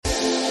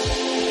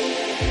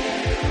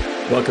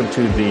Welcome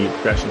to the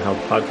Progression Health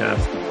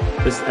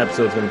Podcast. This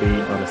episode is going to be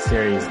on a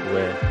series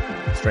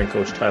with strength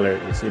coach Tyler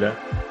Yasuda,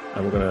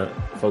 and we're going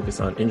to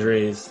focus on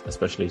injuries,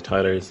 especially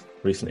Tyler's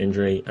recent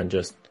injury, and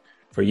just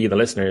for you, the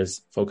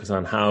listeners, focus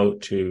on how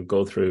to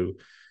go through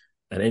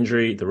an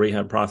injury, the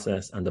rehab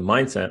process, and the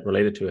mindset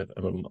related to it,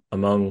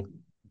 among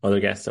other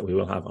guests that we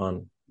will have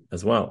on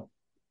as well.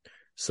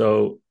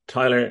 So,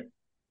 Tyler,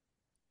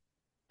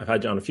 I've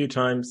had you on a few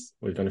times.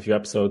 We've done a few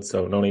episodes,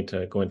 so no need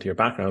to go into your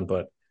background,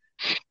 but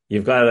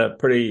you've got a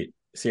pretty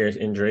serious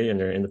injury and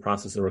you're in the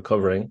process of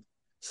recovering.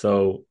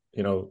 So,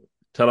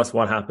 tell us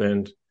what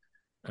happened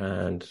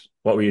and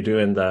what were you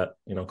doing that,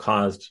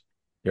 caused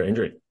your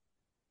injury?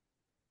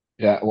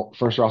 Yeah, well,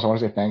 first of all, I want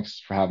to say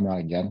thanks for having me on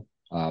again.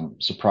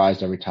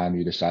 Surprised every time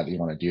you decide that you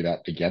want to do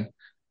that again.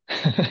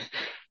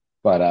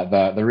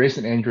 But the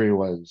recent injury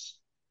was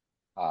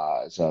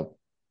it's a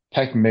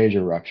pec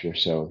major rupture.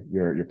 So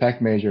your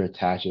pec major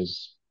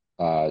attaches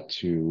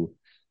to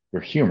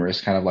your humerus,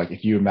 kind of like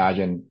if you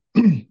imagine,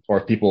 or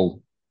if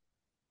people,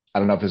 I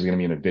don't know if this is going to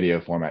be in a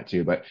video format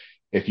too, but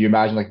if you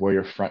imagine like where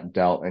your front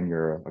delt and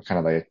your kind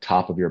of like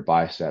top of your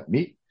bicep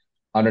meet,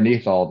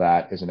 underneath all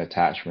that is an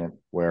attachment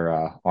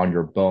where on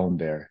your bone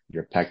there,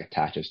 your pec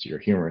attaches to your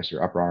humerus,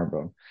 your upper arm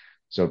bone.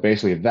 So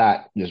basically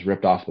that just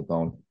ripped off the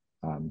bone.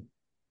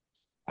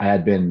 I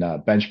had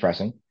been bench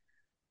pressing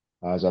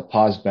as a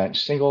pause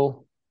bench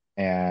single,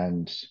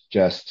 and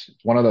just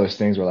one of those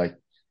things where like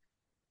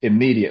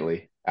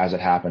immediately as it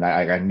happened,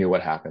 I knew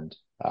what happened.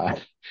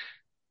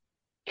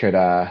 Could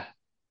I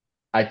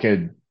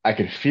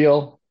could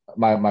feel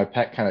my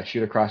pec kind of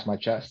shoot across my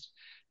chest.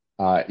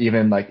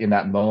 Even like in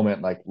that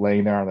moment, like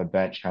laying there on the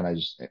bench, kind of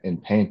just in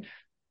pain,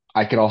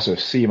 I could also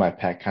see my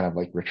pec kind of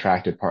like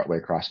retracted partway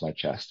across my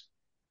chest.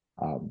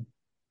 Um,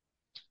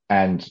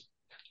 and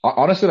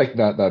honestly, like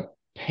the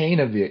pain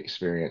of the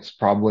experience,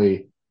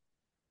 probably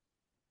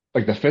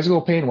like the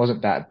physical pain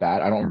wasn't that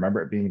bad. I don't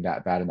remember it being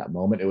that bad in that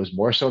moment. It was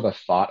more so the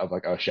thought of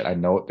like, oh shit, I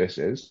know what this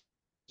is.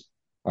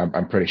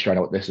 I'm pretty sure I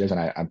know what this is, and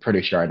I'm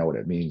pretty sure I know what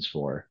it means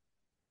for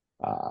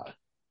uh,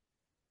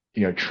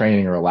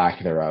 training or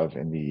lack thereof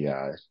in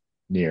the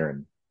near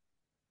and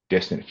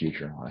distant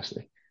future,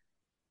 honestly.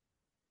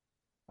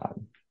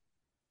 Um,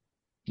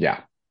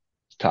 yeah,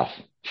 it's tough.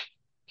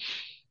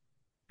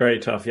 Very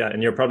tough, yeah.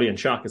 And you're probably in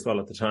shock as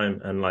well at the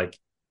time. And like,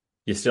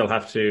 you still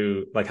have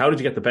to, like, how did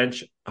you get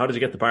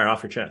the bar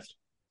off your chest?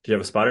 Do you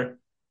have a spotter?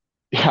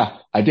 Yeah,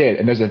 I did.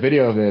 And there's a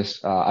video of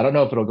this. I don't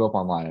know if it'll go up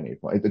online at any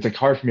point. It's like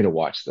hard for me to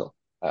watch still.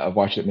 I've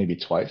watched it maybe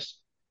twice.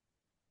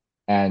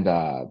 And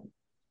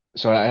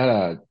so I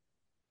had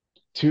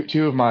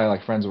two of my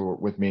like friends were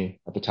with me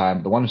at the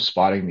time. The one who's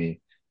spotting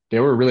me, they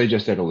were really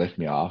just there to lift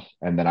me off.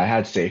 And then I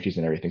had safeties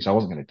and everything, so I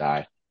wasn't going to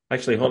die.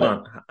 Actually, hold But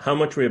on. How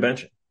much were you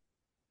benching?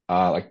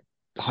 like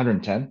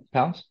 110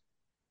 pounds.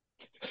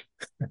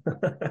 It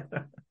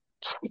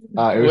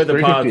was With the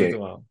pause as 358.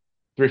 well.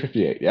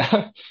 358, yeah.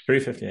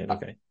 358,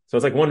 okay. So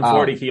it's like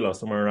 140 Um, kilos,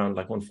 somewhere around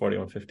like 140,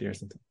 150 or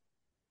something.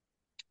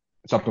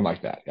 Something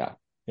like that, yeah.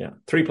 Yeah.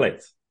 3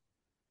 plates.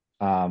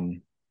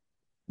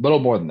 Little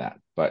more than that,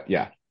 but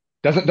yeah.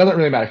 Doesn't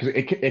really matter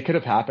because it could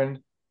have happened.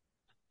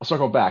 I'll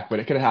circle back, but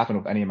it could have happened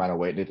with any amount of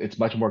weight. It's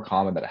much more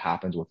common that it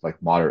happens with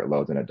like moderate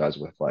loads than it does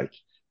with like,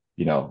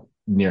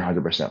 near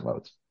 100%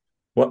 loads.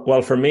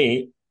 Well, for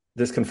me,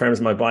 this confirms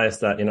my bias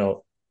that,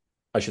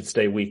 I should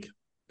stay weak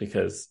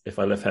because if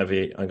I lift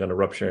heavy, I'm going to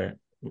rupture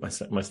my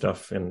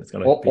stuff and it's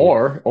going to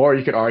Or, be, or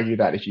you could argue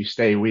that if you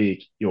stay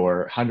weak,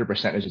 your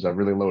 100% is just a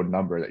really low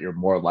number that you're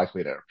more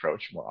likely to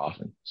approach more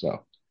often.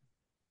 So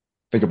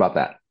think about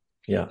that.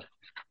 yeah.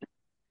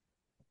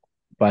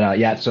 But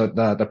yeah, so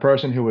the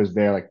person who was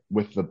there like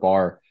with the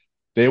bar,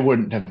 they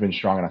wouldn't have been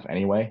strong enough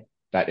anyway,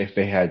 that if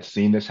they had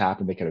seen this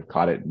happen, they could have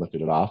caught it and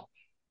lifted it off.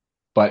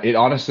 But it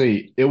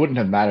honestly, it wouldn't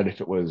have mattered if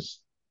it was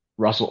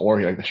Russell or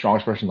he, like the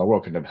strongest person in the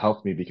world could have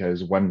helped me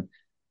because when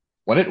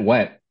it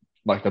went,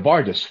 like the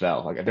bar just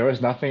fell. Like there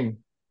was nothing.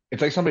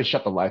 It's like somebody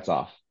shut the lights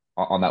off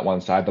on that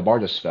one side. The bar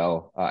just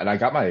fell, and I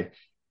got my.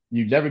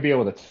 You'd never be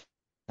able to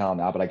tell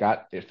now,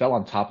 but it fell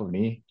on top of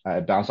me.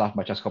 It bounced off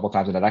my chest a couple of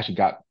times, and it actually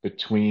got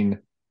between,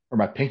 or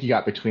my pinky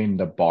got between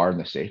the bar and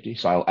the safety.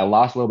 So I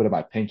lost a little bit of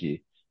my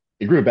pinky.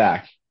 It grew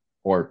back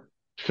or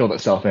filled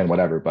itself in,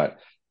 whatever. But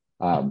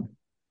um,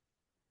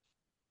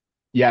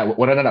 yeah,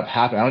 what ended up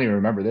happening, I don't even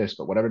remember this,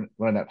 but what ended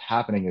up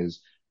happening is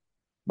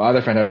my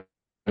other friend had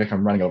to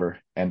come running over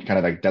and kind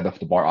of like deadlift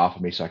the bar off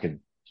of me so I could,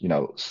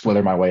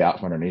 slither my way out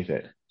from underneath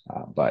it.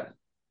 But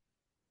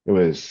it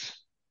was,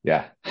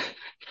 yeah, it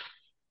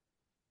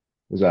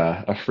was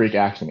a freak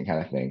accident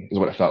kind of thing is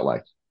what it felt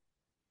like.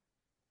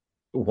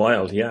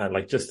 Wild. Yeah.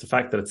 Like just the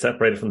fact that it's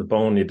separated from the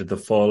bone, you did the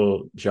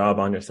full job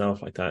on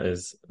yourself like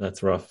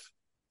that's rough.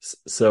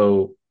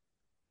 So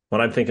what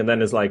I'm thinking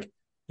then is like,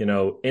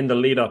 in the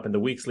lead up, in the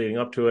weeks leading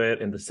up to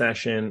it, in the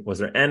session, was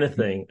there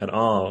anything at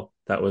all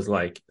that was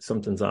like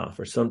something's off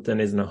or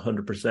something isn't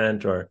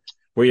 100%, or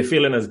were you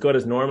feeling as good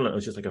as normal and it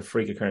was just like a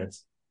freak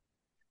occurrence?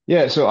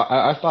 Yeah, so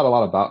I thought a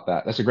lot about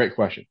that. That's a great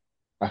question.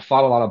 I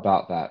thought a lot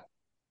about that.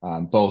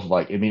 both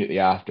like immediately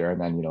after and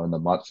then, in the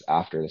months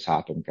after this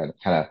happened, kind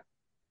of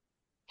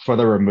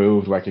further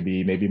removed where I could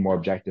be maybe more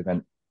objective.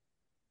 And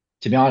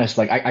to be honest,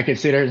 like I could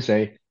sit here and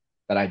say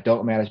that I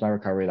don't manage my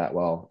recovery that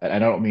well. And I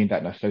don't mean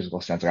that in a physical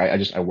sense.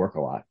 Like I work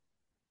a lot,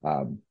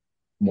 um,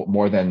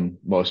 more than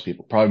most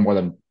people, probably more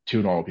than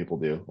two normal people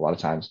do a lot of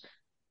times.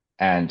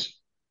 And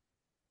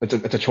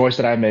it's a choice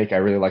that I make. I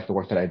really like the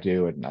work that I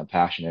do and I'm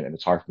passionate and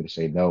it's hard for me to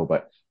say no,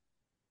 but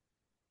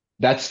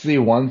that's the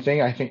one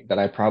thing I think that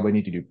I probably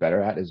need to do better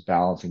at is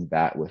balancing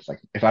that with like,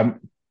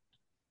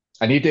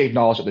 I need to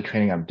acknowledge that the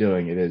training I'm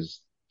doing, it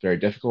is very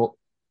difficult.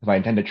 If I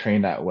intend to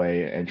train that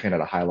way and train at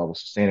a high level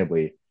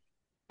sustainably,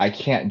 I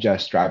can't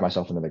just drive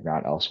myself into the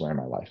ground elsewhere in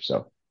my life.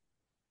 So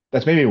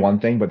that's maybe one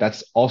thing, but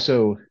that's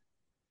also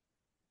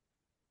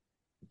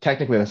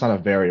technically that's not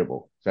a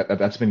variable.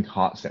 That's been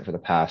constant for the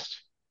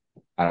past,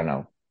 I don't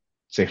know,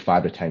 say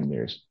 5 to 10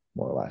 years,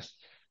 more or less.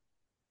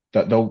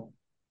 The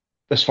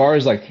as far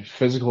as like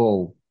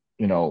physical,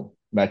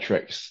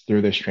 metrics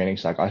through this training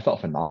cycle, I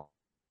felt phenomenal.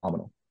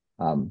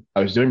 I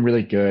was doing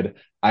really good.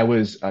 I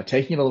was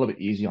taking it a little bit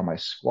easy on my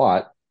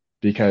squat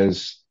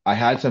because I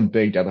had some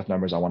big deadlift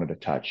numbers I wanted to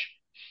touch.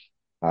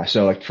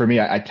 So like for me,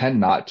 I tend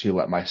not to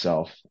let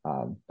myself,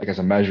 like as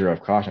a measure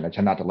of caution, I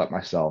tend not to let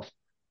myself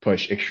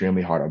push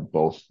extremely hard on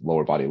both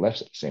lower body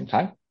lifts at the same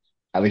time,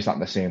 at least not in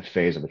the same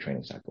phase of the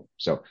training cycle.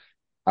 So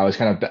I was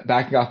kind of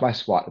backing off my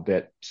squat a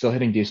bit, still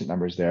hitting decent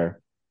numbers there.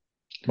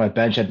 My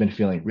bench had been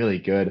feeling really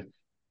good.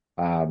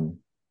 Um,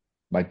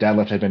 my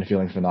deadlift had been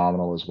feeling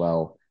phenomenal as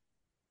well.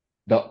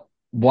 The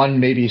one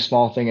maybe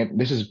small thing, and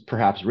this is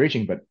perhaps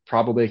reaching, but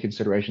probably a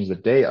consideration is the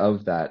day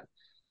of that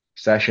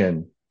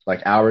session,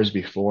 like hours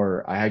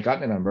before, I had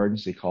gotten an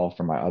emergency call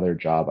from my other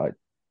job.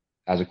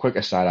 As a quick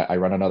aside, I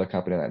run another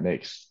company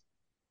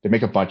they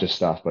make a bunch of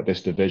stuff, but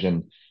this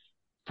division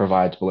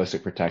provides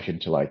ballistic protection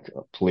to like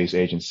police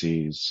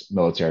agencies,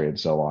 military, and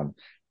so on.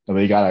 And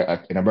we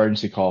got an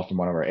emergency call from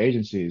one of our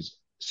agencies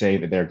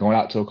saying that they're going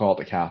out to a call at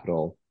the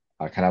Capitol,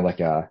 kind of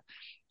like I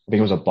think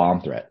it was a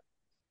bomb threat.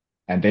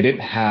 And they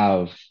didn't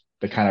have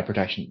the kind of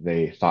protection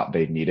they thought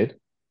they needed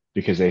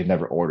because they had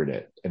never ordered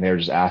it. And they were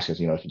just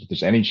asking us, if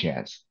there's any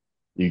chance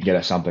you can get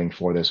us something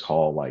for this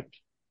call, like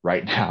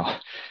right now,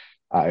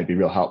 it'd be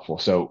real helpful.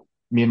 So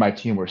me and my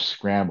team were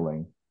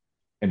scrambling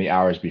in the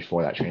hours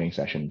before that training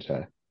session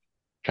to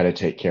try to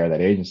take care of that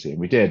agency. And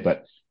we did,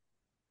 but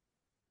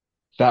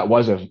that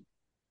was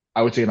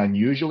I would say, an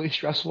unusually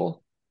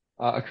stressful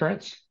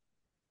occurrence.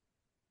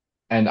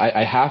 And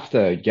I have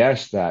to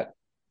guess that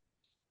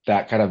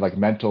kind of like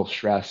mental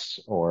stress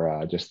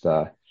or just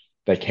the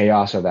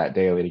chaos of that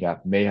day leading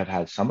up may have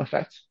had some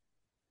effect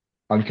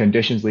on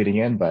conditions leading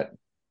in. But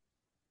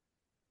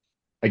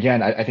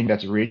again, I think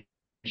that's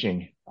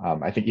reaching.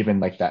 I think even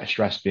like that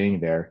stress being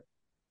there,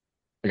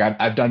 like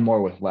I've done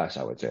more with less,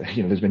 I would say.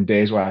 There's been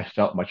days where I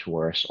felt much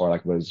worse or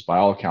like was by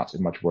all accounts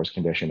in much worse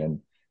condition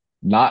and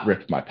not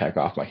ripped my pec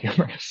off my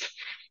humerus.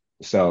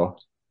 So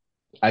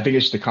I think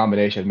it's just a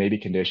combination of maybe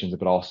conditions,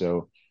 but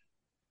also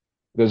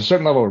there's a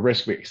certain level of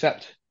risk we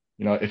accept.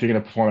 If you're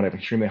going to perform at an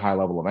extremely high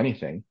level of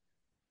anything,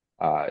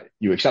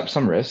 you accept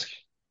some risk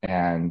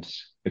and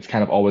it's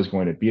kind of always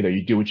going to be there.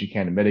 You do what you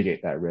can to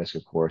mitigate that risk,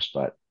 of course,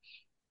 but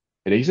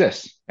it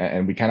exists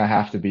and we kind of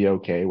have to be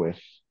okay with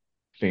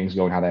things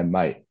going how they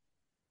might.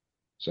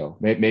 So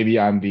maybe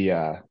I'm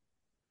the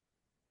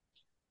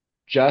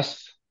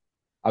just,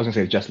 I was gonna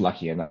say just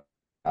lucky enough.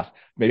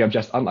 Maybe I'm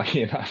just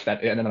unlucky enough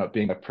that it ended up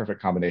being a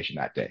perfect combination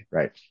that day,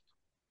 right?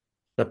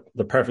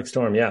 The perfect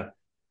storm, yeah.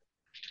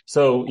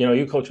 So,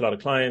 you coach a lot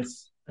of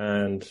clients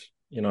and,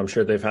 I'm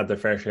sure they've had their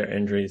fair share of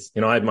injuries.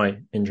 I had my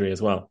injury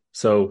as well.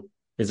 So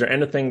is there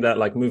anything that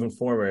like moving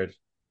forward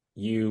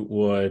you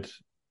would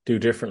do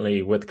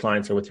differently with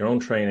clients or with your own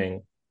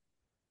training,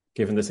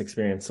 given this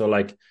experience? So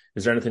like,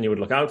 is there anything you would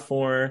look out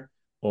for,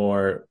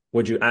 or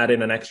would you add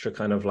in an extra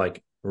kind of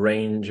like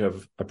range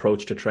of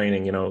approach to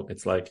training?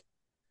 It's like,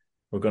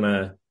 we're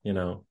gonna,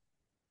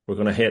 we're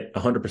gonna hit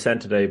 100%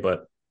 today,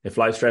 but if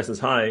life stress is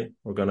high,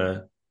 we're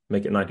gonna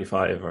make it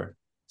 95 or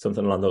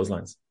something along those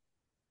lines.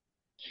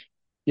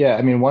 Yeah,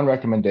 I mean, one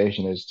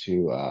recommendation is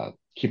to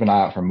keep an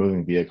eye out for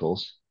moving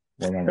vehicles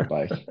when you're on your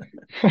bike.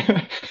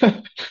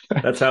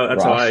 That's how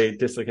Ross. I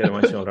dislocated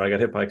my shoulder. I got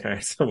hit by a car.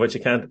 So, but you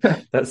can't.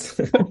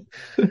 That's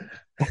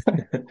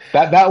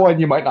That one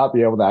you might not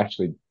be able to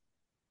actually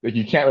like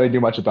you can't really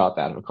do much about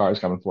that. If a car is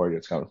coming for you,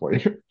 it's coming for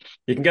you.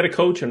 you can get a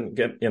coach and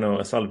get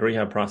a solid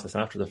rehab process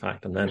after the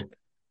fact, and then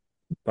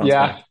bounce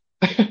Yeah.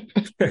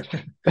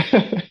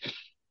 back.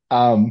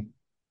 Um,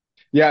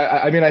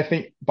 yeah, I mean, I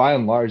think by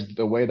and large,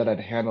 the way that I'd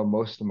handle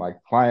most of my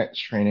clients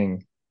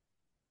training,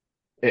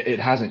 it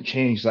hasn't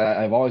changed.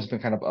 I've always been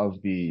kind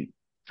of the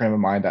frame of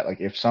mind that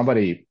like if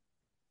somebody,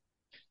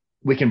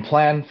 we can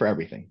plan for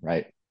everything,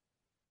 right?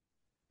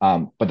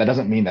 But that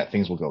doesn't mean that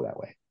things will go that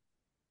way.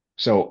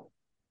 So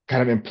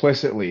kind of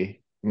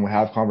implicitly, when we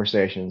have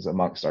conversations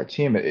amongst our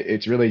team,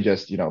 it's really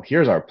just,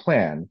 here's our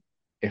plan.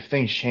 If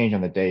things change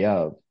on the day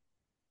of,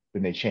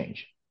 then they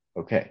change.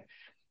 Okay.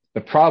 The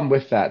problem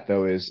with that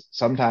though is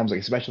sometimes, like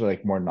especially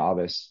like more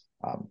novice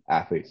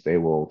athletes, they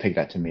will take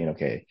that to mean,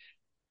 okay,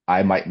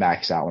 I might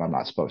max out when I'm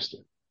not supposed to.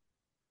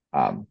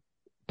 Um,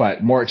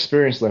 but more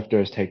experienced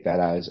lifters take that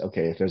as,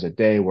 okay, if there's a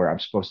day where I'm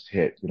supposed to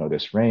hit,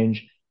 this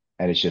range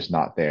and it's just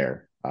not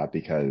there,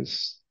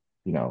 because,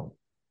 you know,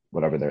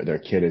 whatever their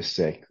kid is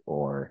sick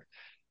or,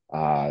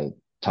 uh,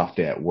 tough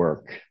day at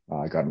work,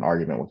 got an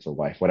argument with the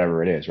wife,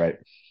 whatever it is, right?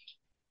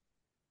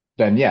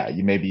 Then yeah,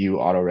 you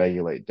auto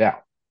regulate down.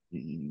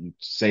 You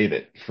save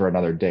it for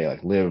another day,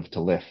 like live to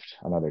lift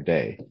another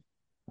day,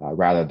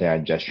 rather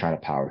than just trying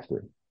to power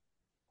through.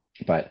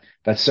 But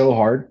that's so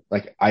hard.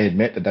 Like I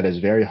admit that is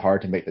very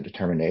hard to make the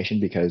determination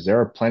because there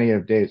are plenty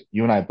of days,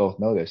 you and I both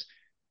know this,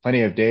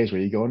 plenty of days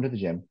where you go into the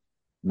gym,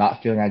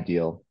 not feeling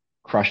ideal,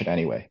 crush it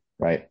anyway,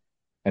 right?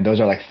 And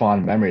those are like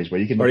fond memories where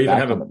you can Or look even back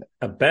have on them.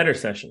 a better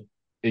session.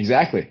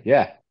 Exactly.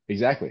 Yeah,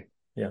 exactly.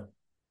 Yeah.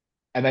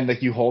 And then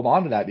like you hold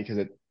on to that because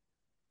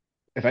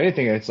if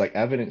anything, it's like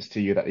evidence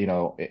to you that,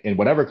 in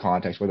whatever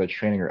context, whether it's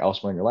training or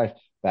elsewhere in your life,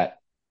 that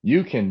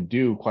you can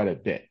do quite a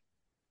bit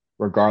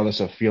regardless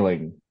of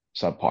feeling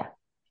subpar,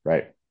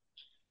 right?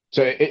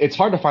 So it's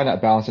hard to find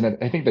that balance. And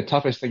I think the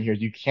toughest thing here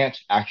is you can't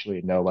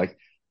actually know. Like,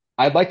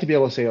 I'd like to be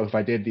able to say, oh, if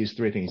I did these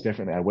three things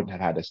differently, I wouldn't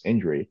have had this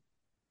injury.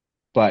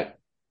 But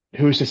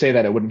who's to say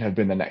that it wouldn't have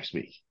been the next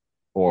week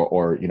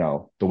or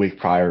the week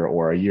prior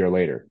or a year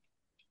later?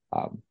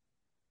 Um,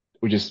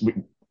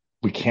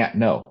 we can't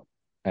know.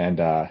 And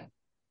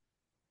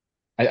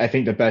I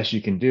think the best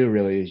you can do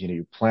really is,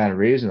 you plan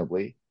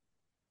reasonably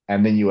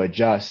and then you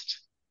adjust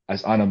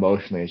as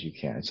unemotionally as you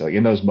can. So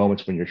in those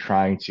moments when you're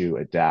trying to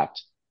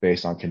adapt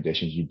based on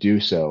conditions, you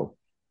do so.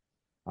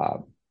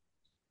 Um,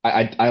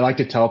 I like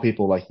to tell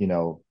people like,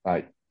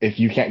 if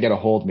you can't get a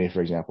hold of me,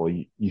 for example,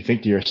 you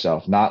think to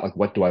yourself, not like,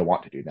 what do I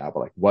want to do now, but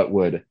like, what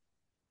would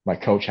my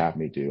coach have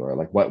me do? Or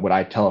like, what would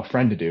I tell a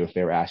friend to do if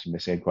they were asking the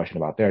same question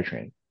about their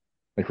training?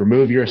 Like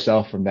remove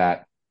yourself from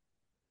that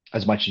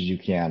as much as you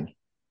can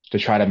to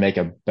try to make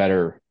an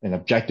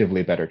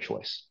objectively better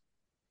choice.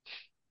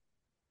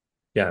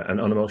 Yeah. An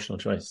unemotional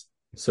choice.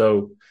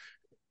 So,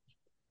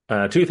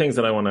 two things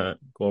that I want to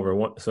go over.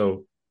 One,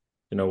 so,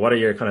 what are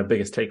your kind of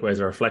biggest takeaways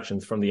or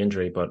reflections from the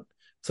injury? But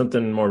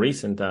something more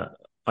recent that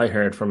I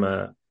heard from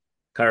a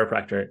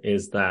chiropractor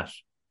is that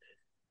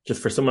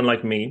just for someone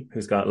like me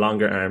who's got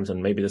longer arms,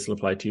 and maybe this will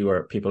apply to you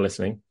or people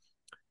listening,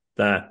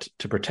 that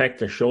to protect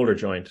the shoulder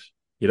joint,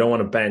 you don't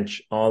want to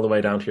bench all the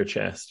way down to your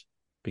chest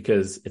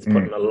because it's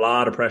putting a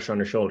lot of pressure on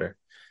your shoulder.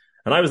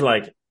 And I was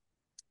like,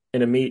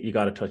 in a meet, you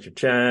got to touch your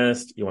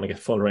chest. You want to get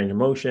full range of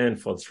motion,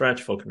 full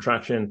stretch, full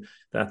contraction.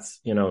 That's,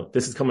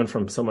 this is coming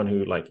from someone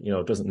who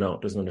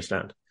doesn't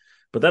understand.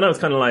 But then I was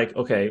kind of like,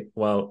 okay,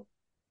 well,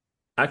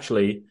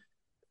 actually,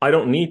 I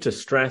don't need to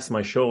stress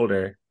my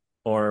shoulder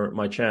or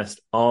my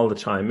chest all the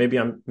time. Maybe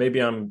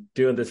I'm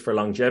doing this for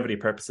longevity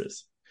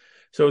purposes.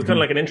 So it was kind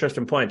of like an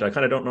interesting point. I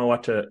kind of don't know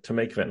what to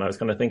make of it. And I was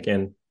kind of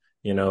thinking,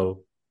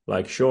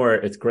 like, sure,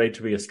 it's great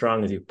to be as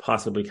strong as you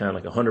possibly can,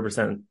 like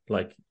 100%,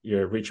 like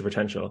your reach your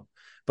potential.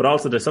 But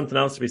also there's something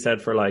else to be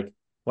said for like,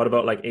 what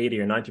about like 80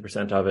 or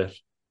 90% of it,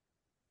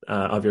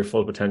 of your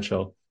full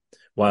potential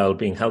while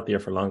being healthier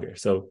for longer?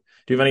 So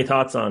do you have any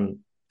thoughts on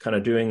kind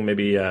of doing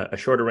maybe a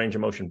shorter range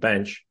of motion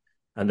bench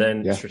and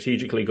then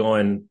strategically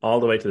going all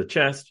the way to the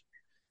chest,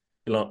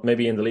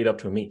 maybe in the lead up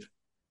to a meet?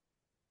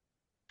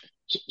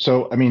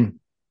 So, I mean,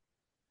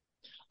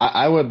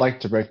 I would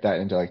like to break that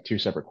into like two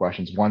separate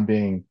questions. One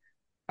being,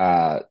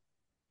 uh,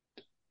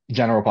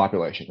 general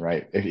population,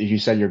 right? If you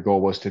said your goal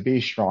was to be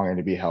strong and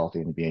to be healthy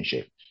and to be in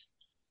shape,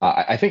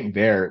 I think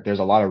there's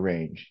a lot of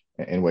range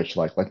in which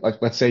like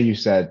let's say you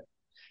said,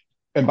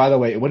 and by the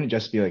way, it wouldn't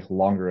just be like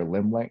longer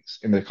limb lengths.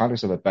 In the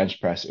context of a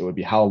bench press, it would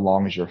be how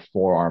long is your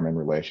forearm in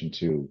relation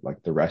to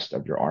like the rest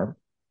of your arm,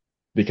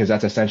 because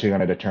that's essentially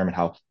going to determine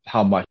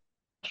how much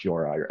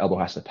your elbow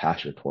has to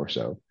pass your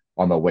torso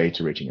on the way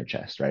to reaching your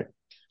chest, right?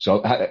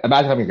 So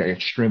imagine having an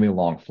extremely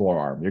long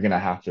forearm. You're going to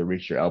have to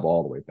reach your elbow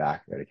all the way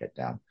back there to get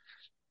down.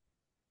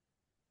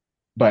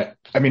 But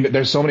I mean,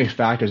 there's so many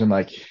factors, and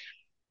like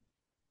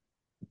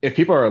if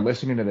people are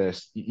listening to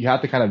this, you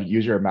have to kind of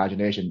use your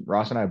imagination.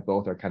 Ross and I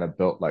both are kind of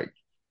built like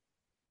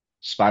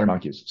spider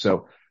monkeys.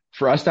 So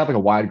for us to have like a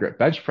wide grip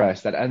bench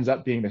press, that ends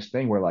up being this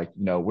thing where like,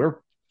 we're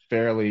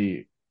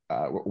fairly,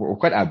 we're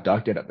quite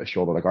abducted at the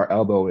shoulder. Like our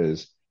elbow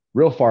is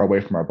real far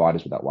away from our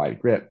bodies with that wide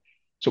grip.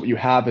 So what you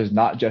have is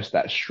not just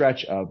that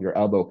stretch of your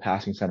elbow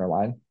passing center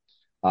line.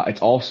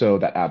 It's also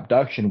that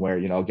abduction where,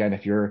 again,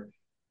 if your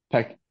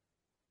pec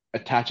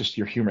attaches to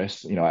your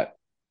humerus, at,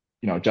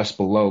 just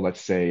below, let's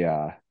say,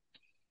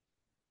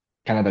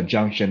 kind of the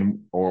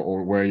junction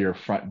or where your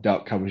front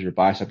delt covers your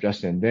bicep,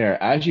 just in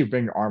there, as you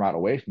bring your arm out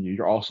away from you,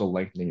 you're also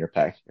lengthening your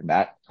pec in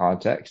that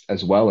context,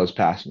 as well as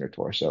passing your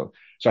torso.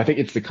 So I think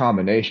it's the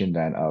combination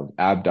then of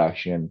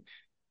abduction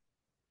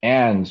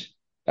and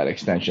that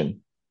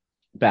extension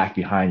back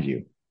behind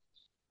you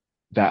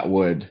that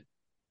would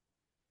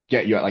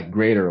get you at like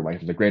greater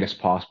length, the greatest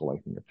possible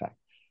length in your pec.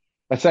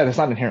 That said, it's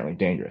not inherently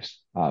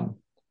dangerous.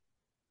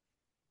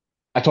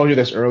 I told you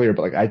this earlier,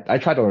 but like I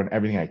tried to learn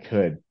everything I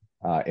could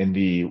in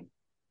the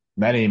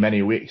many,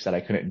 many weeks that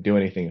I couldn't do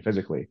anything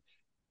physically.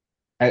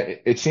 And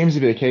it seems to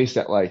be the case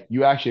that like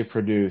you actually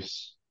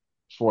produce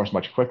force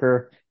much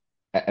quicker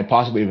and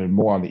possibly even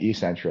more on the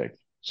eccentric.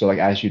 So like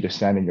as you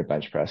descend in your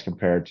bench press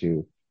compared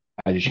to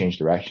as you change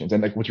directions.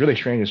 And like what's really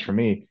strange is for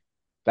me,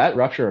 that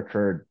rupture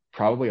occurred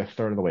probably a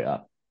third of the way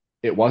up.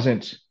 It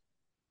wasn't,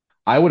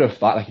 I would have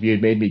thought like if you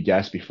had made me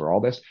guess before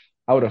all this,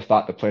 I would have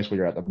thought the place where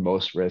you're at the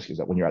most risk is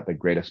that when you're at the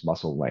greatest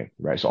muscle length,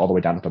 right? So all the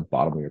way down at the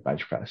bottom of your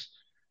bench press,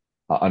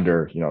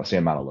 under, the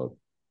same amount of load.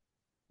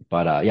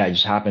 But yeah, it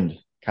just happened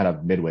kind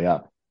of midway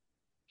up.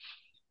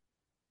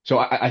 So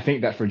I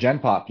think that for Gen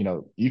Pop,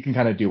 you can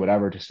kind of do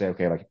whatever to say,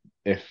 okay, like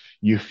if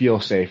you feel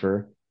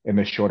safer in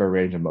the shorter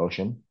range of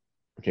motion,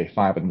 okay,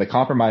 fine. But the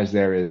compromise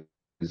there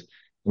is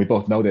we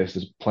both know this,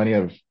 there's plenty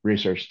of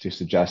research to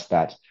suggest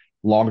that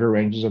longer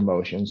ranges of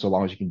motion, so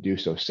long as you can do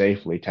so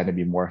safely, tend to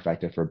be more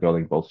effective for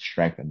building both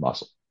strength and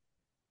muscle.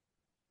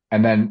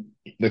 And then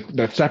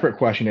the separate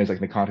question is like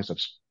in the context of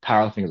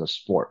powerlifting as a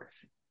sport,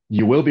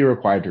 you will be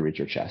required to reach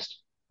your chest,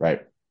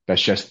 right?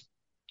 That's just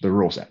the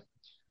rule set.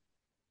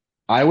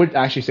 I would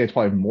actually say it's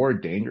probably more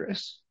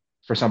dangerous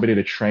for somebody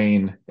to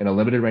train in a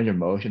limited range of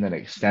motion and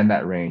extend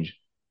that range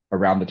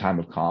around the time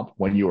of comp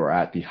when you are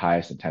at the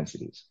highest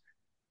intensities,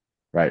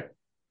 right?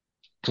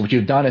 So what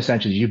you've done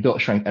essentially, you've built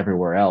strength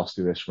everywhere else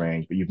through this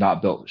range, but you've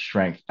not built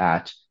strength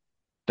at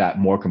that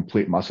more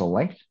complete muscle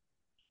length.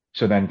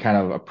 So then kind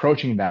of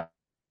approaching that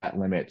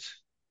limit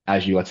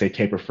as you, let's say,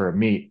 taper for a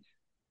meet,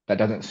 that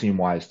doesn't seem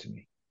wise to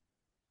me.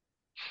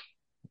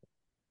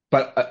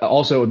 But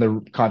also in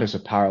the context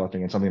of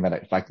powerlifting and something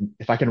that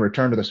if I can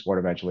return to the sport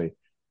eventually,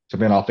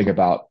 something I'll think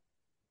about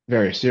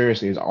very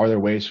seriously is, are there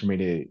ways for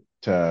me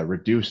to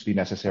reduce the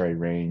necessary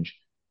range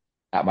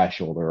at my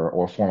shoulder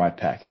or for my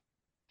pec,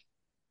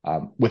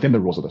 within the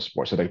rules of the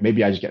sport? So like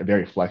maybe I just get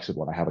very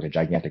flexible and I have like a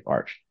gigantic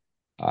arch.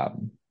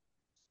 Um,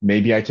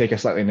 Maybe I take a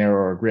slightly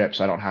narrower grip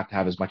so I don't have to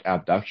have as much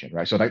abduction,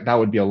 right? So that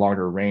would be a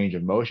longer range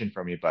of motion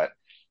for me, but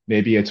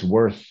maybe it's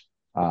worth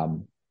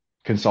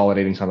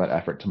consolidating some of that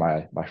effort to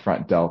my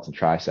front delts and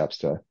triceps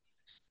to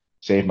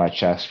save my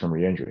chest from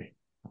re-injury.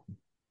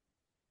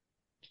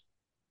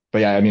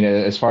 But yeah, I mean,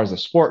 as far as the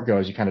sport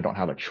goes, you kind of don't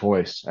have a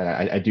choice. And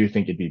I do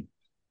think it'd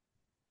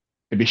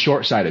be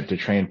short-sighted to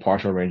train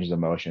partial ranges of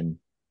motion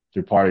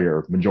through part of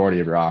your majority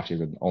of your off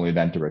season, only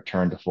then to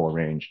return to full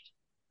range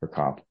for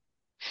comp.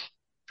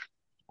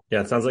 Yeah,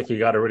 it sounds like you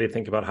got to really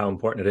think about how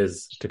important it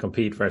is to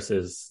compete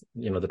versus,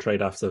 the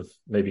trade-offs of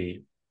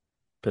maybe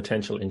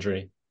potential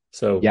injury.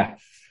 So, Yeah.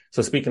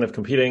 so speaking of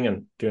competing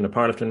and doing a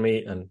powerlifting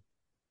meet and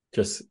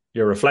just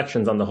your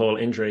reflections on the whole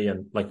injury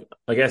and like,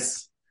 I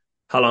guess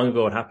how long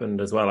ago it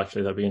happened as well,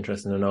 actually, that'd be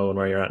interesting to know and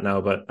where you're at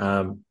now. But,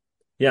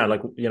 yeah,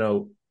 like,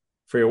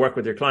 for your work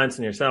with your clients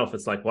and yourself,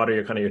 it's like, what are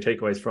your kind of your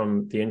takeaways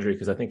from the injury?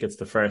 Because I think it's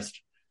the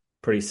first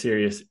pretty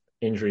serious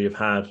injury you've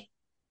had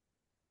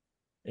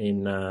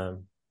in,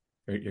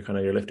 your kind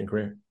of your lifting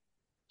career.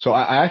 So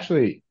I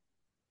actually,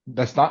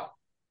 that's not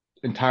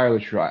entirely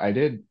true. I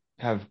did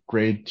have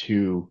grade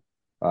two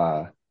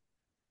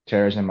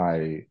tears in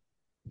my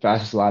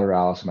vastus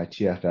lateralis and my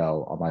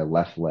TFL on my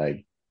left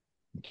leg,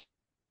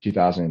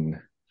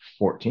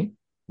 2014,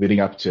 leading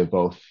up to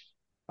both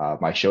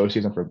my show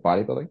season for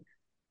bodybuilding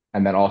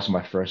and then also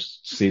my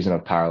first season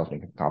of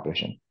powerlifting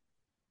competition.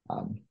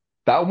 Um,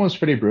 that one was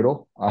pretty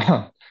brutal.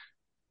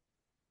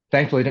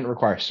 Thankfully, it didn't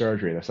require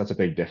surgery. That's a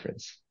big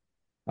difference.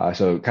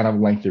 So kind of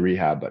lengthy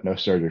rehab, but no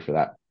surgery for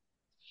that.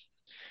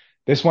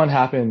 This one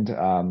happened,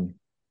 I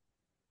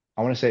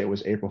want to say it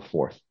was April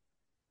 4th.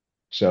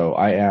 So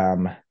I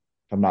am, if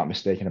I'm not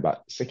mistaken, about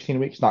 16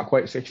 weeks, not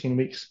quite 16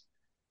 weeks,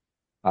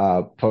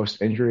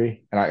 post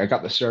injury. And I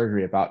got the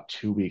surgery about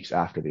 2 weeks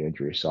after the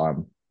injury. So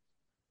I'm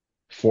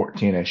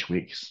 14-ish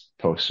weeks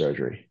post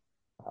surgery.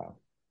 Uh,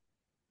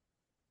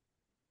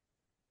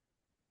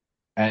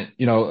 and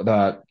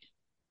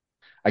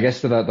I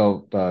guess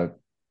the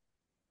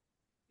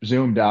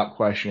zoomed out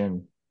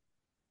question,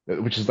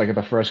 which is like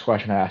the first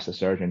question I asked the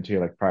surgeon too,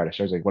 like prior to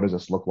surgery, like, what does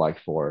this look like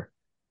for,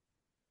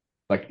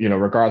 like,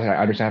 regardless, I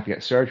understand I have to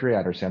get surgery. I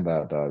understand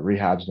the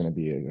rehab is going to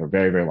be a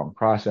very, very long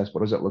process.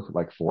 What does it look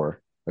like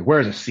for, like, where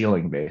is the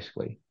ceiling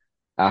basically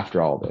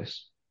after all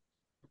this?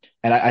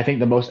 And I think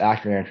the most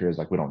accurate answer is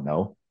like, we don't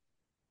know.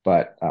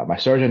 But my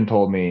surgeon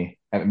told me,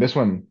 and this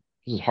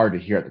is hard to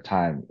hear at the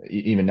time,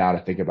 even now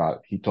to think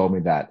about. He told me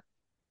that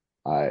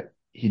uh,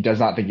 he does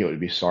not think it would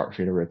be smart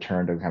for you to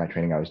return to the kind of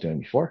training I was doing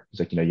before.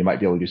 He's like, you might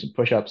be able to do some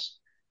push-ups,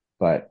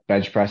 but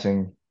bench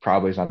pressing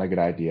probably is not a good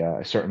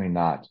idea. Certainly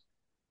not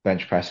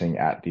bench pressing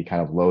at the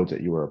kind of loads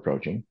that you were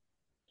approaching,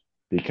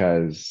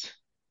 because,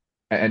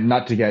 and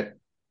not to get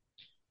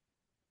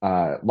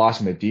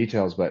lost in the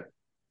details, but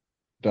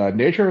the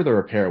nature of the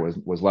repair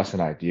was less than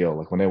ideal.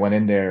 Like when they went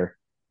in there,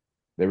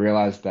 they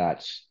realized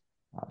that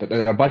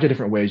there are a bunch of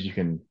different ways you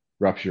can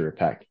rupture your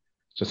pec.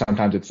 So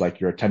sometimes it's like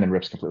your tendon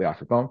rips completely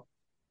off your bone.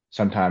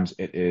 Sometimes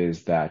it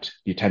is that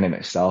the tendon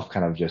itself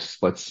kind of just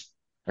splits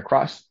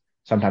across.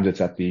 Sometimes it's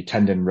that the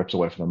tendon rips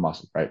away from the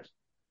muscle, right?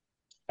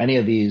 Any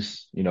of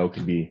these,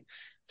 can be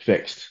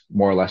fixed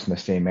more or less in the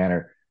same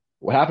manner.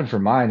 what happened for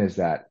mine is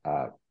that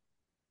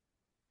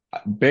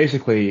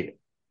basically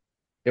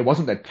it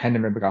wasn't the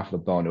tendon ripping off the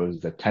bone; it was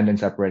the tendon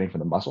separating from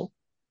the muscle.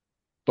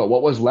 But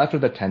what was left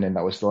of the tendon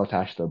that was still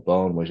attached to the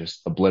bone was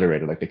just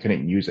obliterated, like they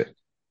couldn't use it.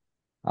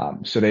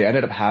 So they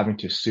ended up having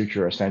to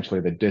suture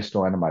essentially the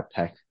distal end of my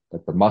pec,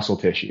 like the muscle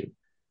tissue,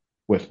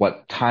 with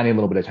what tiny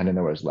little bit of tendon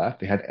there was left.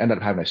 They had ended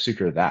up having to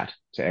suture that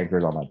to anchor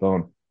it on my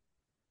bone.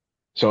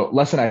 So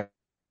less than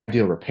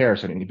ideal repair.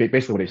 So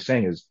basically what he's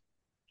saying is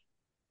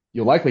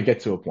you'll likely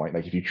get to a point,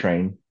 like if you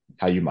train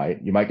how you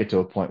might get to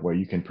a point where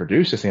you can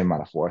produce the same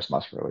amount of force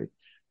muscularly.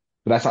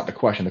 But that's not the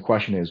question. The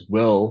question is,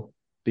 will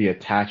the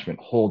attachment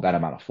hold that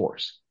amount of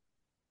force?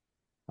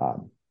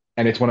 Um,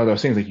 and it's one of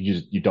those things like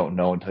you don't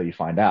know until you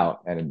find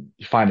out, and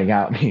finding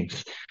out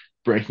means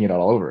breaking it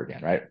all over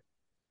again, right?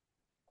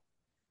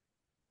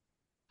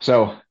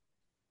 So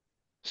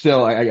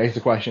still, I guess the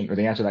question or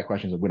the answer to that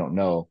question is that we don't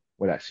know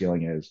where that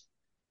ceiling is.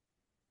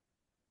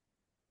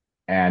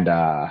 And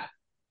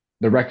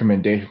the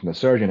recommendation from the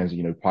surgeon is,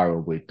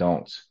 probably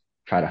don't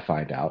try to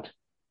find out.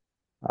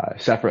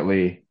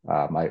 Separately,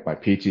 my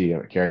PT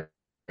and care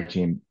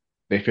team,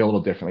 they feel a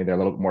little differently. They're a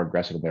little bit more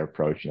aggressive in their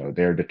approach.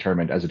 They're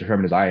determined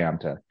as I am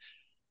to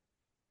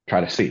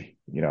try to see.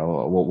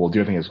 We'll do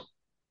everything as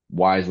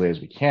wisely as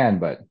we can,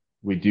 but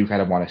we do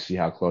kind of want to see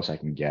how close I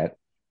can get,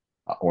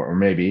 or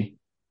maybe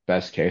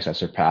best case, I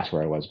surpass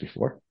where I was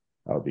before.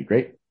 That would be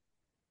great.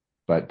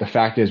 But the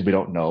fact is, we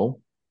don't know,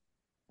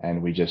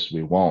 and we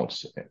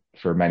won't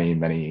for many,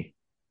 many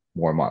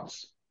more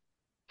months.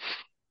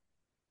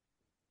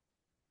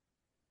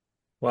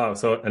 Wow.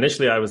 So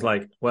initially I was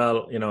like,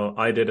 well,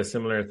 I did a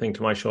similar thing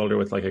to my shoulder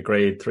with like a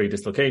grade 3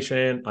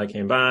 dislocation. I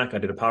came back, I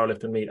did a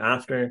powerlifting meet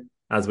after,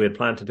 as we had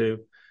planned to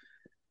do.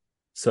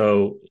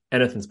 So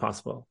anything's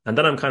possible. And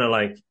then I'm kind of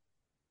like,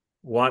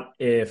 what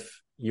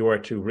if you were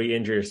to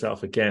re-injure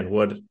yourself again?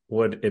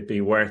 Would it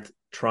be worth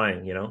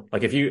trying,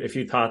 Like if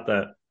you thought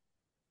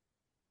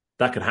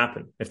that could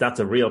happen, if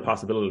that's a real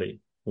possibility,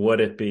 would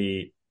it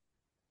be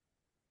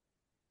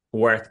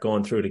worth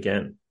going through it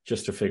again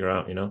just to figure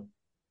out?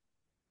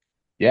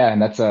 Yeah,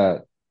 and it's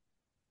a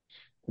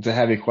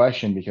heavy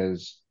question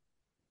because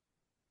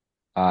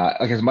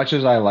like as much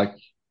as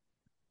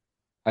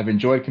I've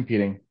enjoyed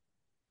competing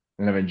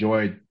and I've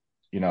enjoyed,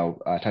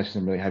 touching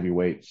some really heavy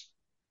weights.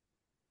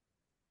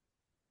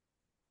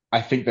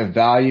 I think the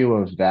value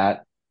of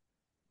that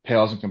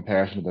pales in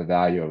comparison to the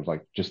value of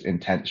like just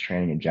intense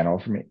training in general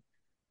for me.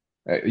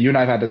 You and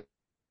I have had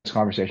this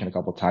conversation a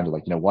couple of times,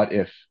 like, what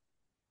if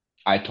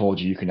I told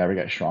you you could never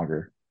get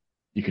stronger,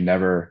 you could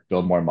never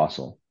build more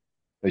muscle?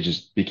 It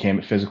just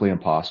became physically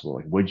impossible.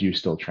 Like, would you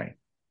still train?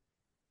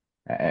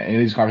 And in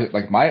these conversations,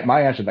 like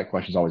my answer to that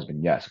question has always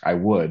been yes, I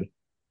would.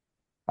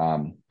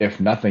 If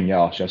nothing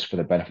else, just for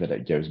the benefit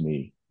it gives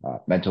me,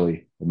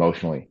 mentally,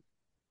 emotionally.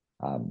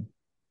 Um,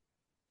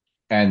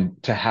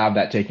 and to have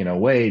that taken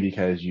away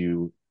because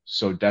you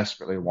so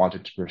desperately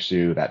wanted to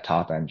pursue that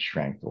top end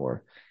strength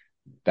or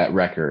that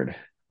record,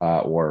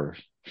 or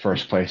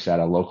first place at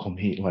a local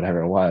meet,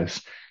 whatever it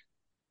was,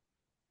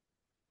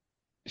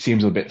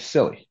 seems a bit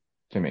silly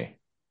to me,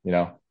 you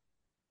know.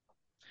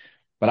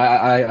 But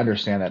I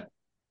understand that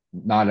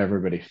not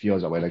everybody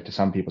feels that way. Like to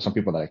some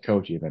people that I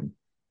coach, even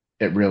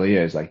it really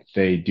is like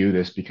they do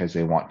this because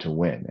they want to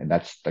win, and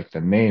that's like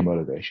the main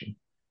motivation.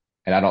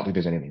 And I don't think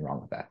there's anything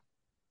wrong with that.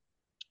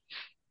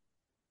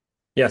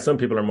 Yeah, some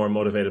people are more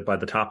motivated by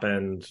the top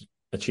end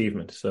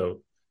achievement.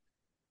 So,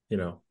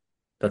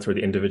 that's where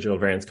the individual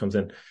variance comes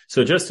in.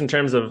 So just in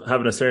terms of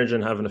having a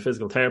surgeon, having a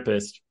physical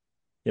therapist,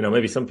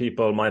 maybe some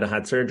people might have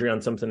had surgery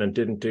on something and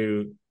didn't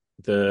do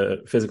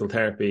the physical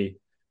therapy.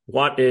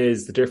 What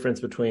is the difference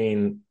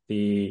between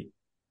the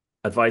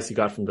advice you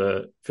got from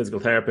the physical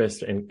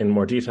therapist in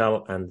more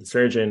detail and the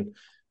surgeon?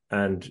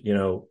 And,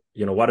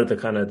 what are the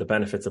kind of the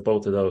benefits of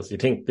both of those? Do you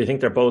think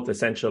they're both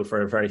essential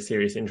for a very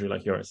serious injury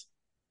like yours?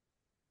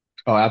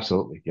 Oh,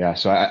 absolutely. Yeah.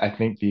 So I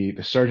think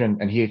the surgeon,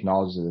 and he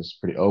acknowledges this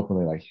pretty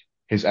openly, like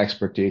his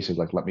expertise is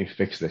like, let me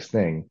fix this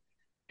thing.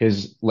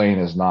 His lane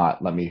is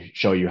not, let me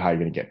show you how you're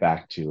going to get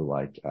back to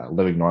like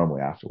living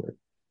normally afterward.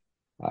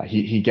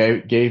 He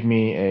gave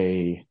me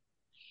a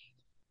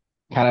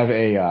kind of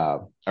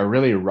a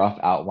really rough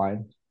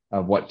outline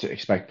of what to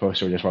expect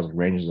post-surgery as far as like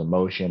ranges of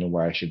motion and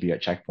where I should be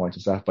at checkpoints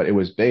and stuff. But it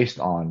was based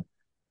on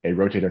a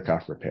rotator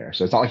cuff repair.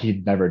 So it's not like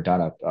he'd never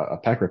done a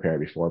pec repair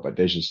before, but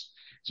it's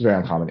a very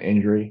uncommon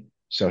injury.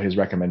 So his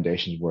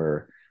recommendations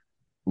were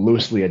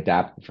loosely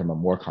adapted from a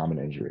more common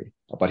injury.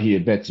 But he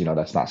admits,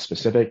 that's not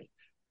specific.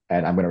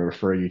 And I'm going to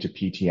refer you to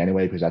PT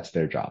anyway, because that's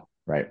their job.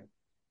 Right.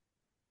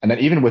 And then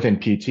even within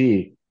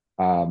PT,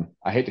 I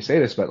hate to say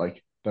this, but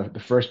like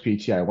the first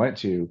PT I went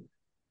to,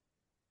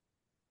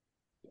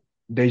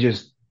 they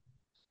just,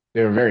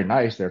 they were very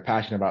nice. They're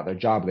passionate about their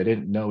job. But they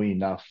didn't know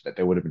enough that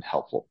they would have been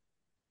helpful.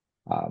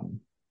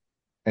 Um,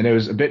 and it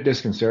was a bit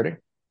disconcerting.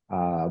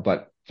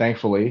 But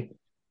thankfully,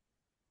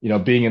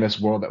 being in this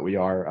world that we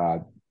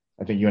are,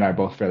 I think you and I are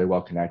both fairly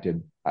well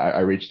connected. I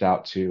reached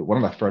out to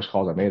one of the first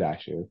calls I made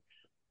actually.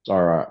 It's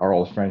our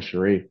old friend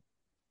Cherie.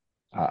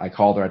 I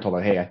called her. I told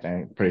her, hey,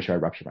 I'm pretty sure I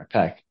ruptured my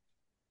pec.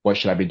 what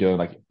should I be doing?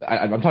 Like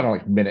I'm talking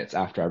like minutes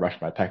after I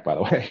rushed my pec, by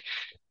the way.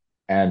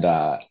 And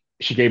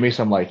she gave me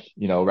some like,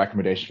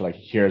 recommendations for like,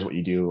 here's what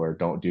you do or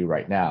don't do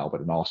right now, but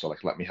then also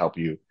like, let me help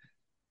you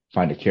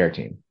find a care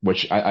team,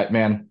 which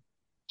man,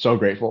 so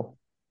grateful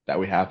that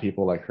we have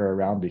people like her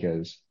around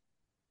because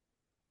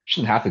she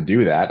didn't have to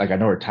do that. Like I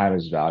know her time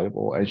is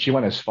valuable. And she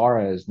went as far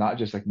as not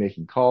just like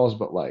making calls,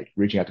 but like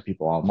reaching out to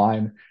people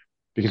online.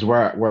 Because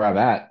where I'm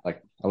at,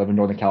 like I live in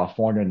Northern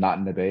California, not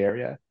in the Bay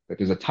Area. Like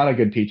there's a ton of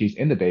good PTs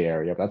in the Bay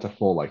Area, but that's a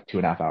full like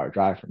 2.5 hour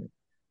drive for me.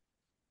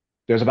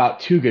 There's about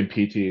two good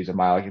PTs in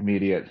my like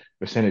immediate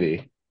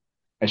vicinity,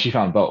 and she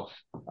found both.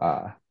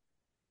 Uh,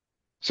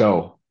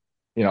 so,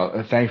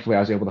 thankfully I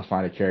was able to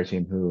find a care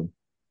team who,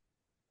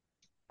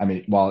 I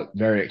mean, while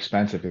very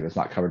expensive because it's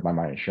not covered by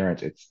my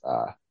insurance, it's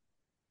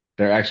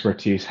their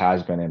expertise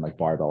has been in like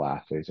barbell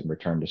athletes and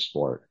return to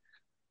sport,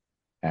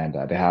 and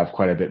they have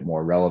quite a bit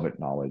more relevant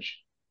knowledge.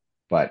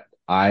 But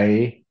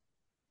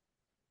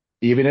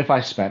even if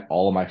I spent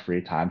all of my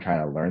free time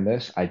trying to learn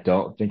this, I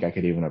don't think I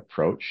could even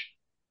approach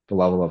the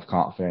level of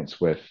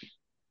confidence with,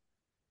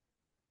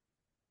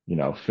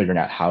 figuring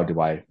out how do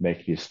I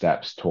make these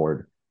steps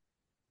toward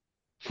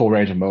full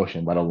range of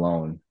motion, let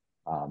alone,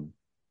 um,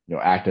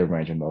 active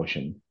range of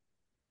motion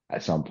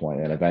at some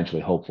point, and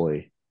eventually,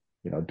 hopefully,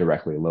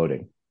 directly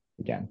loading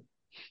again.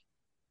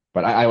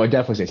 But I would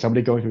definitely say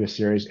somebody going through a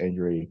serious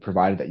injury,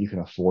 provided that you can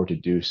afford to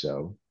do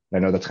so. I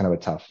know that's kind of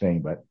a tough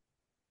thing, but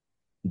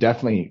you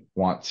definitely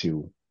want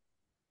to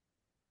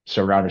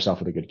surround yourself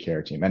with a good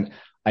care team. And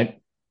I,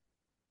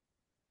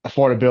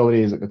 affordability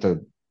is it's a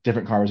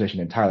different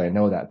conversation entirely. I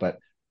know that, but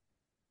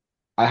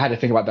I had to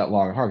think about that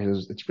long and hard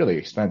because it's really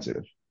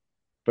expensive.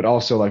 But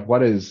also,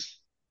 what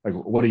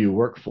do you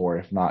work for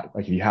if not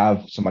like if you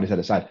have somebody set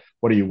aside,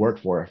 what do you work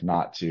for if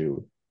not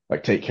to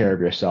like take care of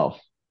yourself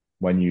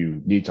when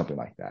you need something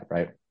like that,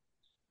 right?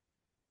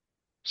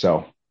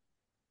 So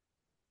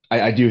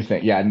I do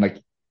think, yeah, and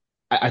like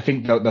I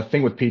think the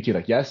thing with PT,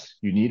 like yes,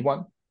 you need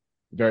one,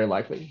 very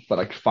likely, but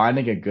like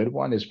finding a good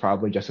one is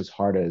probably just as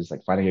hard as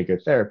like finding a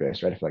good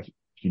therapist, right? If like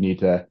you need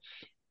to,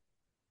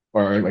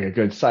 or like a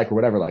good psych or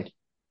whatever, like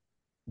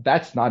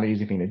that's not an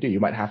easy thing to do. You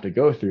might have to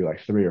go through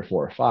like three or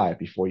four or five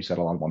before you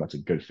settle on one that's a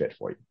good fit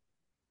for you.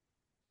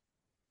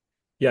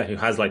 Yeah, who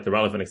has like the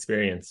relevant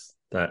experience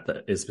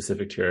that is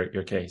specific to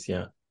your case.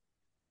 Yeah.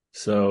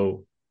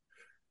 So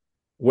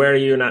where are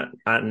you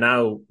at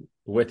now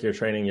with your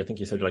training? I think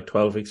you said you're like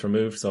 12 weeks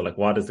removed. So like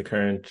what is the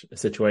current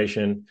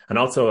situation? And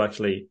also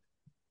actually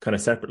kind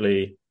of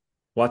separately,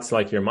 what's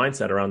like your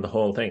mindset around the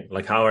whole thing?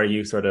 Like how are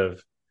you sort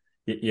of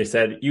you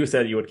said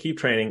you would keep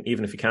training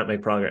even if you can't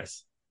make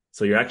progress.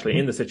 So you're actually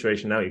in the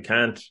situation now. You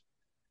can't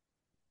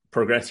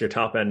progress your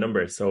top end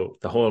numbers. So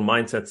the whole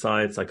mindset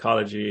side,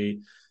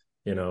 psychology,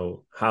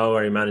 how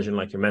are you managing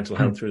like your mental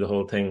health through the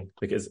whole thing?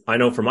 Because I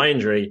know for my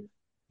injury,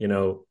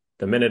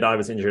 the minute I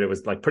was injured, it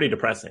was like pretty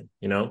depressing.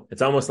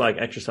 It's almost like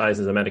exercise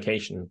is a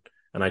medication,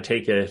 and I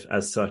take it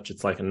as such.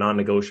 It's like a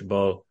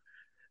non-negotiable,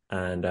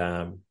 and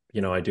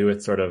I do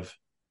it sort of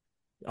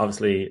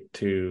obviously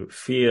to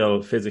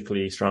feel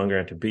physically stronger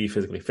and to be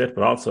physically fit,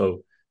 but also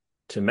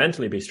to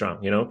mentally be strong.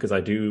 Because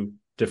I do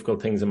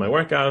difficult things in my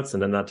workouts,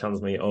 and then that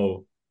tells me,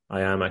 oh,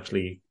 I am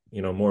actually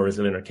more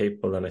resilient or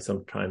capable than I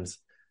sometimes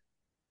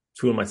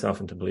fool myself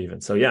into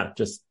believing. So yeah,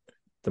 just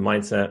the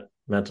mindset,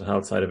 mental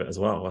health side of it as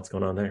well. What's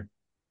going on there?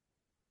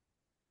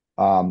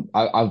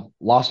 I've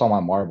lost all my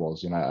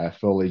marbles. I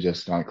fully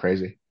just gone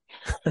crazy.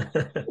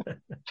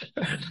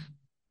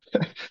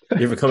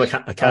 You've become a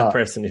cat uh,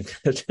 person. You've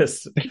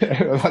just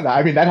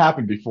I mean, that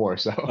happened before,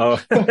 so oh,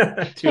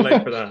 too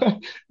late for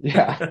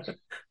yeah.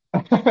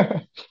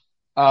 that.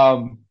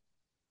 Um,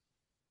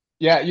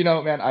 yeah,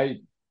 man, I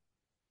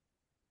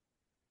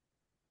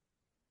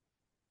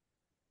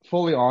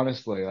fully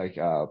honestly like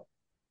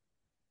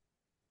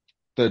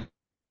the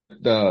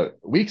the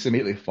weeks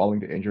immediately following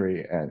the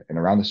injury and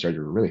around the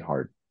surgery were really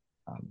hard.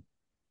 Um,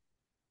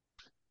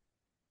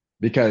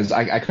 because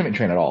I couldn't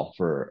train at all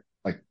for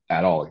like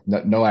at all,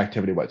 like no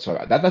activity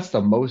whatsoever. That's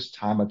the most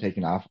time I've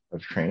taken off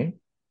of training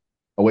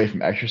away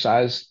from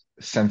exercise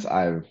since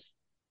I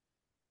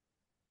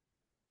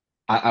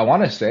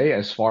want to say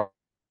as far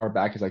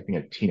back as like being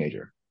a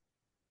teenager.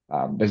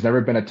 There's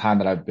never been a time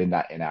that I've been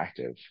that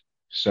inactive.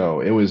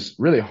 So it was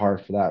really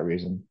hard for that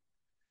reason.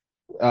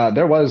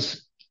 There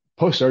was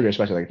post surgery,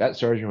 especially like that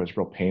surgery was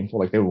real painful.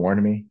 Like they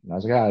warned me, and I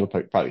was like, it'll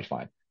probably be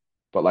fine.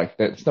 But like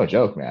that's no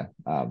joke, man.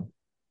 I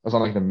was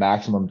on like the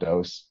maximum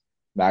dose,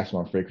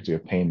 maximum frequency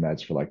of pain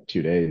meds for like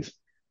 2 days,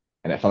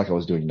 and it felt like I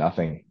was doing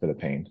nothing for the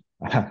pain.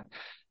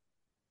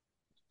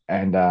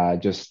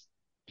 And just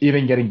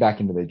even getting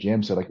back into the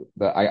gym. So like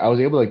I was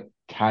able to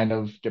kind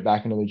of get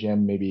back into the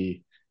gym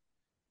maybe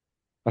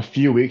a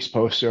few weeks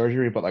post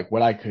surgery, but like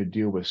what I could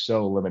do was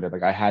so limited.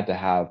 Like I had to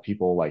have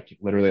people like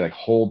literally like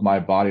hold my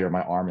body or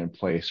my arm in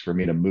place for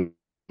me to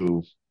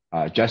move,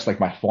 just like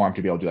my forearm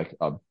to be able to do like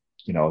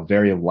a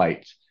very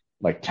light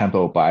like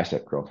tempo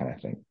bicep curl kind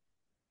of thing.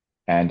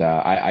 And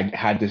I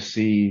had to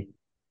see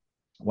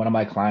one of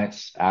my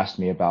clients asked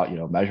me about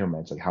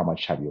measurements like how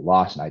much have you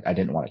lost, and I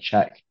didn't want to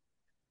check.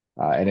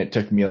 And it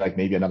took me like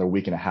maybe another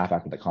week and a half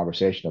after the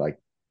conversation to like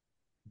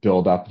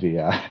build up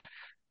I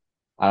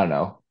don't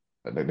know,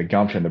 the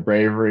gumption, the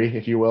bravery,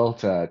 if you will,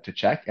 to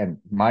check. And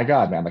my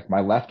God, man, like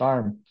my left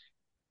arm,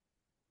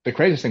 the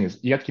craziest thing is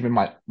you have to keep in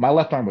mind, my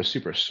left arm was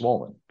super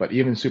swollen, but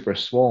even super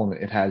swollen,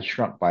 it had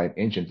shrunk by an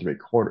inch and three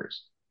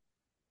quarters,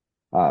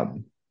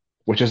 um,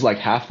 which is like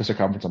half the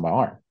circumference of my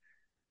arm.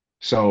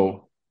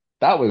 So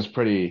that was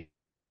pretty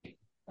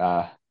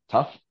uh,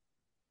 tough.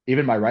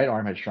 Even my right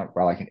arm had shrunk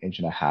by like an inch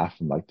and a half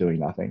from like doing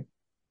nothing.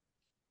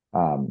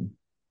 Um,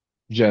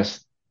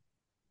 just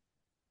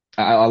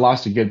I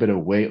lost a good bit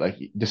of weight. Like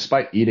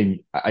despite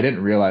eating, I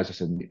didn't realize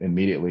this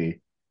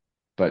immediately,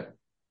 but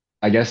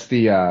I guess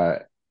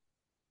the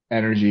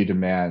energy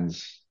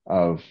demands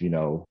of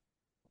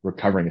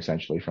recovering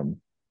essentially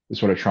from the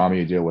sort of trauma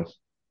you deal with,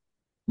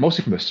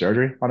 mostly from the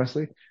surgery,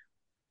 honestly.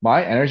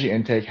 My energy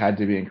intake had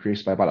to be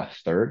increased by about a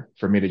third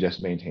for me to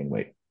just maintain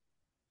weight,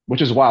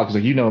 which is wild because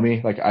like you know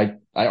me, like I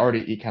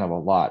already eat kind of a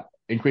lot.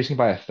 Increasing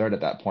by a third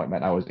at that point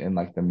meant I was in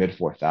like the mid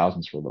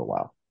 4,000s for a little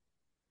while.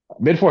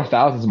 Mid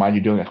 4,000s, mind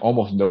you, doing like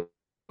almost no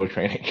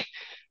training.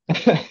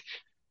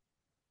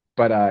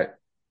 But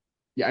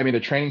yeah, I mean the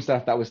training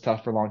stuff that was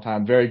tough for a long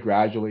time. Very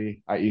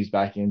gradually, I eased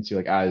back into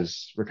like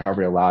as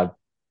recovery allowed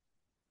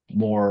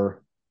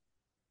more,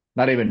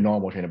 not even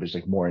normal training, but just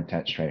like more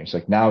intense training. So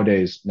like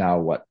nowadays, now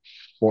what,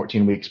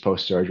 14 weeks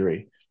post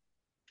surgery.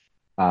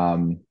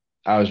 Um,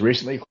 I was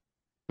recently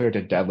cleared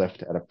to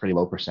deadlift at a pretty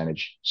low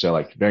percentage. So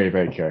like very,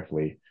 very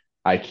carefully.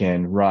 I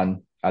can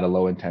run at a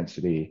low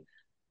intensity.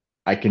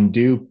 I can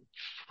do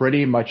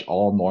pretty much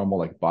all normal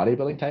like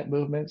bodybuilding type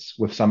movements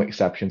with some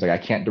exceptions. Like I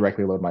can't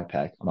directly load my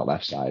pec on the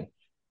left side.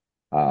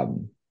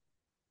 Um,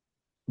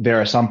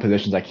 there are some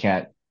positions I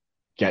can't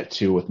get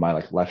to with my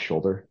like left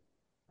shoulder.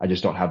 I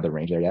just don't have the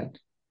range there yet.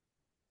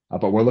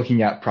 But we're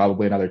looking at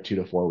probably another 2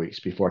 to 4 weeks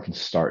before I can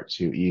start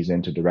to ease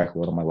into direct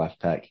load on my left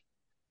pec.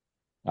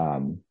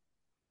 Um,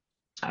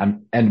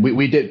 and we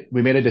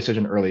made a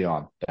decision early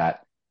on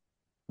that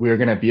we are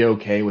going to be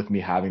okay with me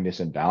having this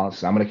imbalance.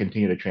 So I'm going to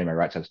continue to train my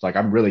right side. So like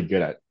I'm really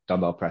good at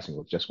dumbbell pressing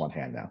with just one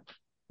hand now,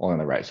 only on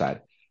the right side.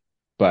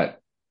 But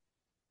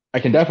I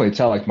can definitely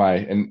tell like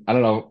and I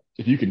don't know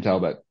if you can tell,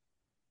 but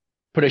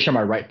pretty sure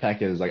my right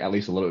pec is like at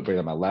least a little bit bigger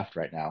than my left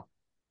right now,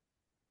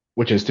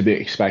 which is to be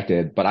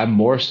expected. But I'm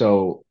more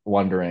so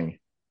wondering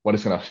what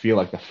it's going to feel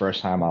like the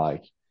first time I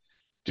like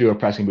do a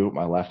pressing move with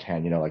my left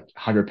hand, like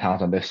 100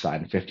 pounds on this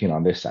side and 15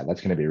 on this side.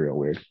 That's going to be real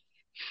weird.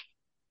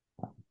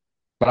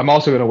 But I'm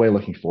also in a way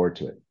looking forward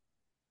to it.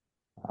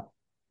 Uh,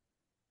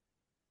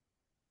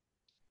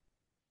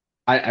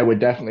 I would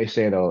definitely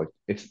say though, like,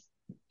 it's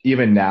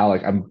even now,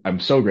 like I'm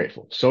so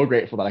grateful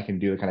that I can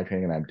do the kind of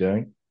training that I'm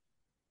doing.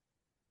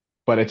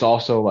 But it's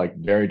also like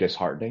very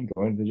disheartening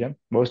going to the gym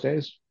most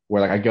days,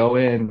 where like I go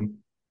in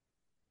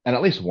and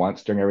at least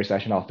once during every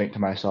session, I'll think to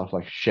myself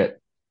like, shit,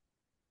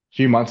 a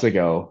few months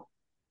ago,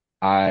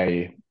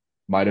 I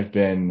might have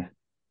been,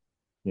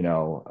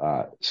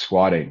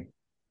 squatting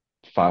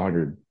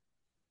 500.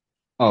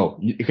 Oh,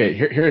 okay.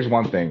 Here's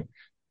one thing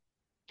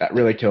that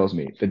really kills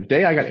me. The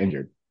day I got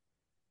injured,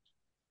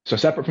 so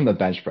separate from the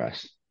bench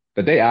press,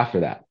 the day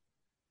after that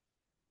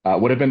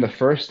would have been the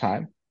first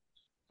time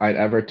I'd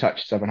ever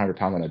touched 700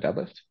 pounds on a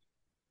deadlift.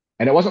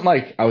 And it wasn't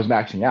like I was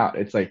maxing out.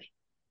 It's like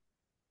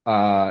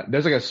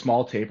there's like a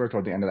small taper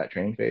toward the end of that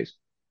training phase.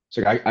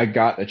 So I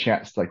got a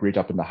chance to like reach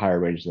up in the higher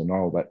ranges than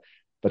normal, but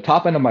the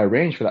top end of my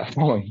range for that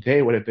following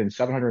day would have been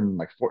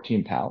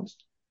 714 pounds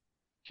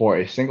for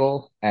a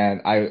single.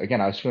 And I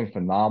was feeling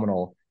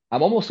phenomenal.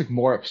 I'm almost like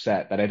more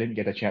upset that I didn't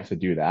get a chance to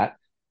do that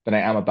than I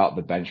am about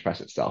the bench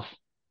press itself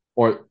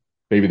or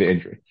maybe the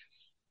injury.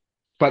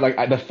 But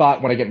like the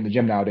thought when I get in the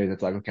gym nowadays,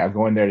 it's like, okay, I'm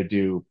going there to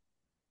do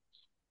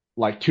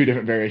like two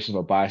different variations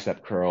of a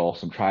bicep curl,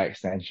 some tri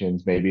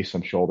extensions, maybe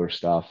some shoulder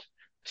stuff,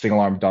 single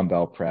arm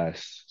dumbbell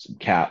press, some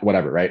cat,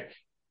 whatever, right?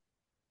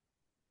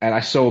 And I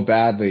so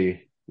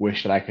badly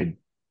wish that I could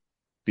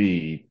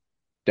be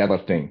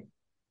deadlifting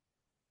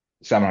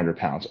 700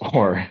 pounds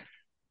or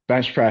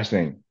bench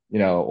pressing,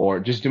 or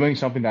just doing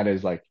something that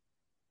is like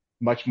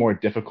much more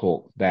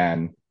difficult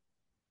than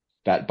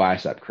that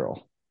bicep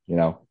curl, you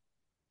know?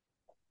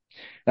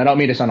 And I don't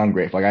mean to sound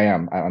ungrateful. Like I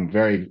am. I'm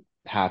very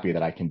happy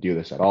that I can do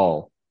this at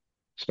all,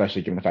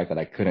 especially given the fact that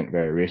I couldn't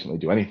very recently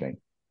do anything.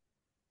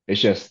 It's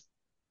just,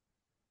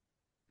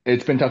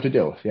 it's been tough to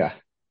deal with. Yeah.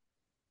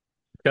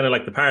 Kind of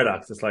like the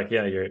paradox. It's like,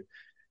 yeah, you're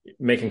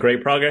making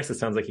great progress. It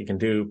sounds like you can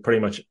do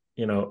pretty much,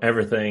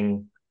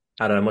 everything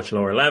at a much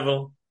lower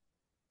level,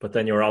 but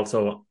then you're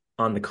also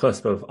on the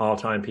cusp of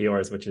all-time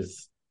PRs, which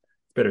is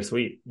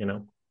bittersweet.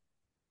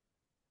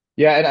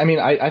 Yeah. And I mean,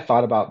 I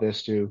thought about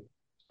this too.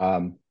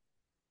 Um,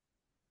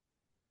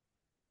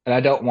 and I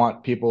don't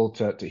want people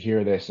to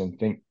hear this and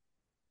think,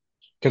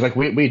 because like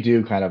we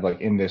do kind of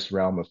like in this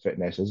realm of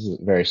fitness, this is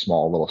a very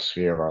small little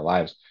sphere of our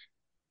lives.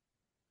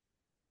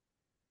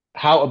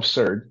 How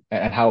absurd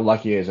and how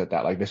lucky is it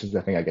that like this is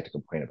the thing I get to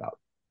complain about?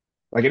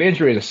 Like an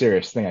injury is a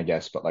serious thing, I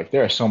guess, but like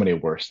there are so many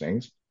worse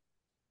things.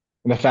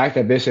 And the fact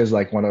that this is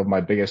like one of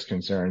my biggest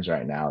concerns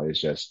right now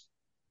is just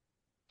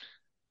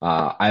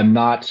I'm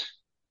not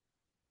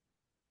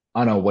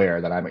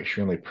unaware that I'm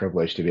extremely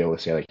privileged to be able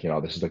to say like,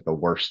 this is like the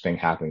worst thing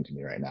happening to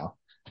me right now.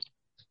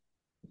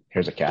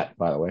 Here's a cat,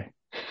 by the way.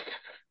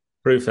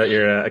 Proof that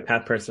you're a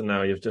cat person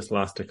now. You've just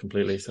lost it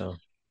completely. So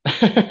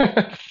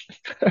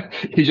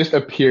He just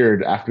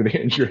appeared after the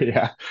injury.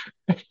 Yeah.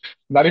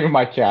 Not even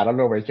my cat. I don't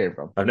know where he came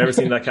from. I've never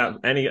seen that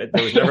cat.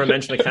 There was never a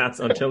mention of cats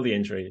until the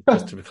injury,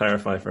 just to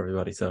clarify for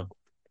everybody.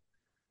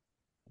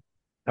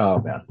 Oh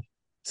man.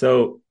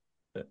 So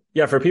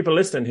yeah, for people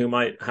listening who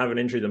might have an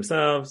injury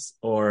themselves,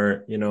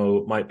 or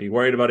might be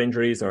worried about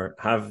injuries, or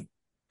have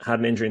had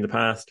an injury in the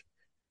past,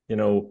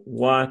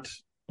 what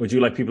would you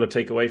like people to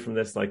take away from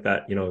this, like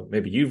that,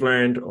 maybe you've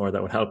learned, or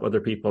that would help other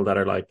people that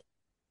are like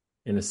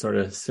in a sort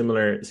of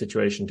similar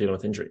situation dealing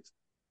with injuries?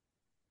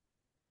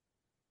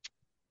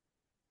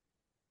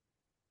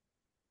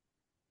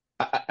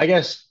 I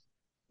guess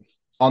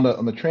on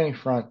the training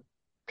front,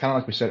 kind of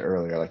like we said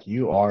earlier, like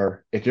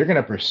if you're going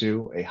to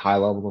pursue a high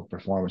level of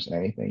performance in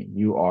anything,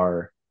 you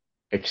are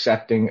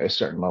accepting a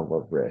certain level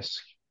of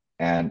risk.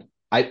 And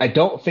I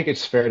don't think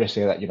it's fair to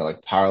say that,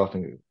 like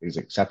powerlifting is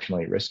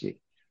exceptionally risky.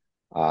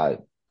 Uh,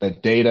 the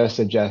data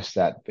suggests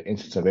that the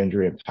incidence of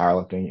injury in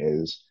powerlifting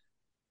is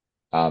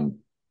um,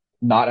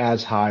 not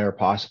as high or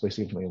possibly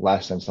significantly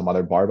less than some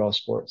other barbell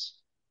sports.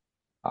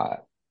 Uh,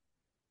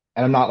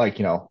 and I'm not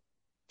like,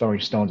 throwing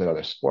stones at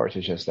other sports.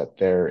 It's just that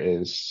there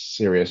is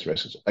serious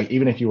risks. Like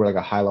even if you were like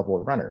a high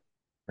level runner,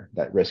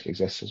 that risk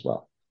exists as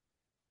well.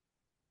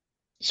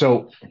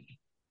 So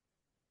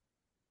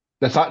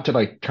that's not to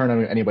like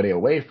turn anybody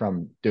away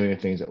from doing the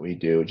things that we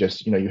do.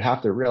 Just, you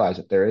have to realize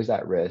that there is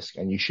that risk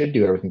and you should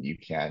do everything that you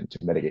can to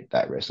mitigate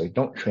that risk. Like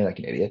don't train like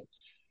an idiot.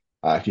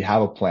 If you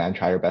have a plan,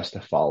 try your best to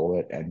follow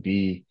it and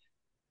be,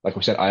 like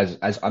we said,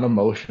 as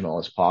unemotional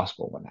as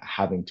possible when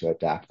having to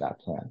adapt that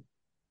plan.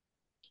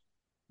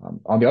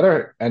 On the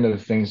other end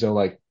of things, though,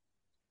 like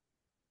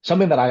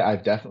something that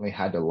I've definitely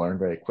had to learn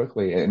very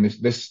quickly, and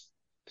this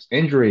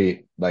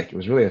injury, like it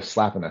was really a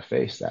slap in the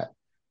face that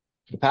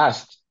for the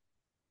past,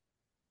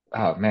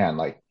 oh man,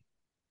 like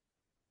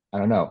I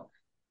don't know,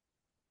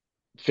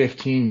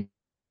 15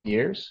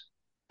 years,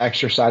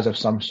 exercise of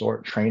some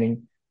sort,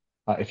 training,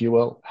 if you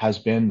will, has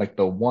been like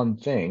the one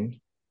thing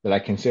that I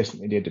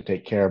consistently did to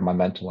take care of my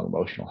mental and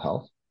emotional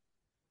health.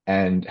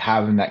 And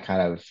having that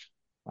kind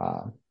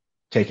of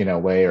taken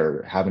away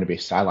or having to be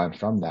sidelined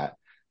from that,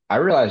 I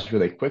realized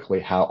really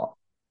quickly how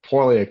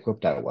poorly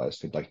equipped I was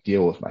to like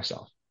deal with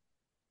myself,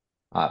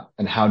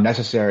 and how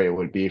necessary it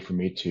would be for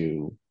me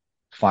to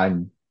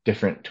find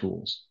different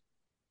tools.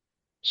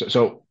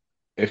 So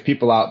if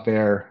people out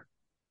there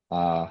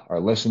are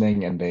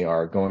listening and they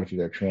are going through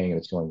their training and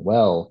it's going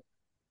well,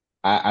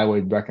 I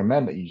would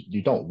recommend that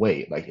you don't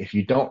wait. Like if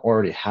you don't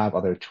already have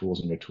other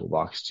tools in your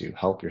toolbox to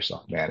help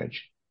yourself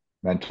manage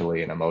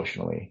mentally and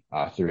emotionally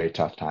through a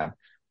tough time,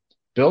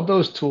 build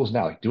those tools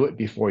now. Like do it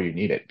before you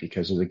need it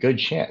because there's a good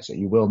chance that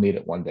you will need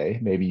it one day.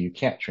 Maybe you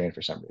can't train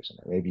for some reason,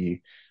 or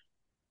maybe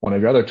one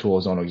of your other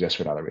tools don't exist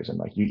for another reason.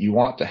 Like you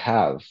want to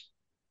have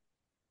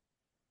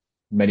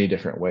many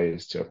different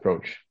ways to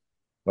approach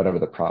whatever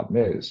the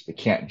problem is. It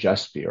can't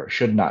just be, or it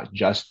should not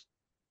just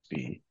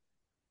be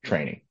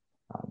training.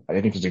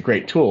 I think it's a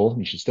great tool.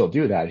 You should still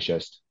do that. It's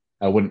just,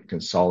 I wouldn't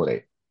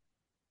consolidate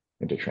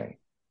into training.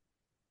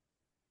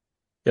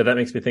 Yeah, that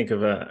makes me think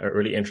of a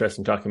really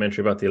interesting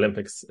documentary about the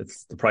Olympics.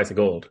 It's the price of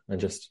gold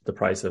and just the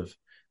price of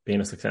being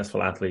a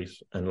successful athlete,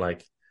 and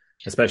like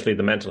especially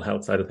the mental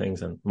health side of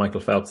things. And Michael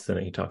Phelps in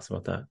it, he talks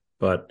about that.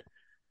 But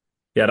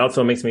yeah, it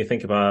also makes me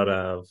think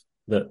about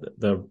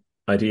the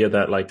idea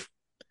that like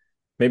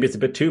maybe it's a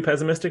bit too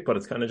pessimistic, but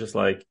it's kind of just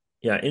like,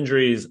 yeah,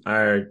 injuries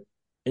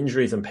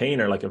and pain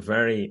are like a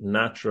very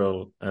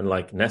natural and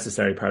like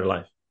necessary part of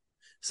life.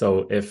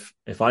 So if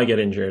I get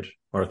injured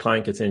or a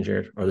client gets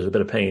injured or there's a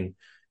bit of pain,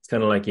 it's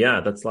kind of like,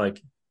 yeah, that's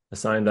like a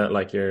sign that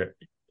like you're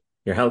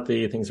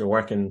healthy, things are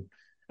working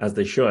as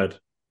they should,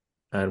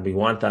 and we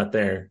want that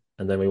there,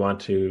 and then we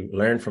want to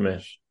learn from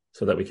it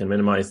so that we can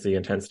minimize the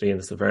intensity and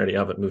the severity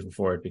of it moving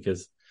forward.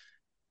 Because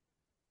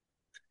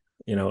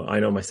I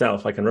know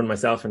myself, I can run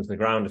myself into the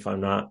ground if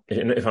I'm left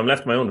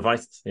to my own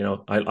devices.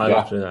 I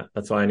love to do that.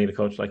 That's why I need a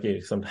coach like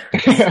you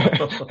sometimes.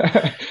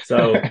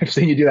 So I've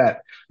seen you do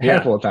that a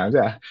handful of times.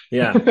 Yeah.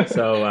 Yeah.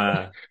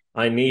 So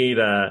I need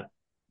a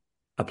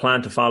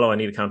plan to follow. I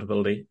need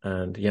accountability,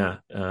 and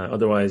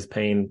otherwise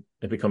pain,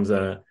 it becomes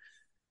a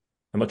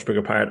much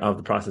bigger part of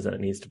the process than it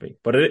needs to be.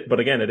 But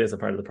again, it is a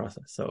part of the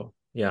process. So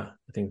yeah,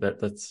 I think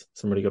that's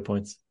some really good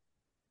points.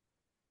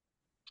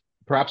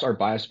 Perhaps our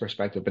biased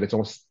perspective, but it's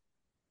almost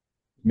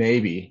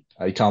maybe,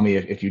 you tell me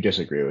if you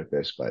disagree with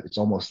this, but it's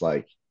almost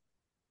like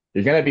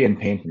you're going to be in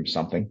pain from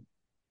something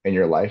in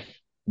your life,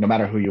 no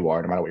matter who you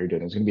are, no matter what you're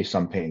doing, there's going to be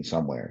some pain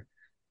somewhere.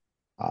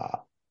 Uh,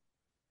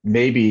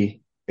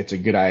 Maybe it's a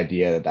good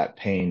idea that that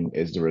pain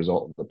is the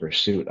result of the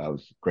pursuit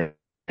of greater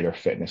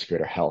fitness,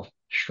 greater health,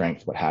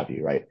 strength, what have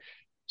you, right?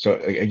 So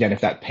again,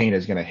 if that pain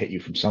is going to hit you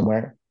from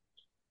somewhere,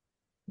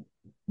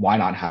 why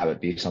not have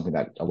it be something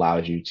that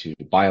allows you to,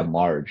 by and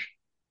large,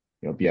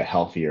 be a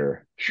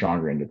healthier,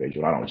 stronger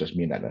individual? I don't just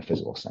mean that in a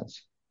physical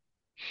sense.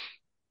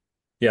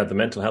 yeah, the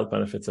mental health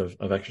benefits of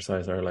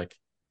exercise are like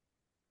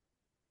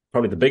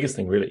probably the biggest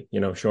thing, really.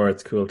 Sure,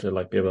 it's cool to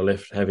like be able to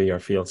lift heavy or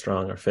feel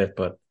strong or fit,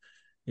 but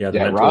yeah, the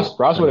Yeah, mental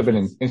Ross would have been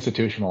benefits.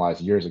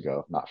 institutionalized years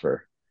ago, if not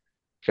for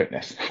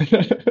fitness.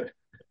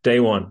 Day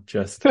one,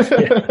 just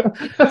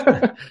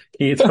yeah,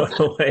 you throw it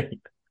away.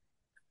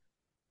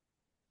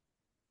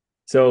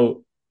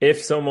 So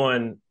if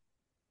someone,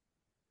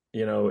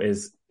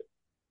 is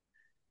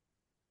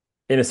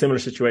in a similar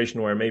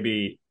situation where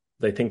maybe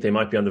they think they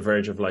might be on the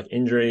verge of like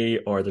injury,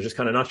 or they're just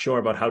kind of not sure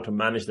about how to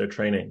manage their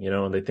training,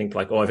 and they think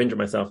like, oh, I've injured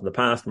myself in the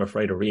past, I'm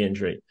afraid of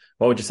re-injury.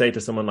 What would you say to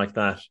someone like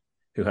that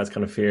who has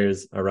kind of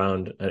fears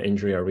around an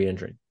injury or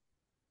re-injury?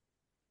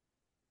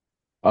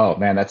 Oh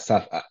man, that's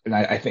tough. And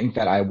I think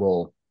that I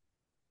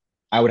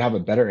would have a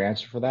better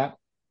answer for that,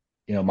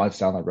 months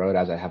down the road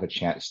as I have a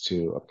chance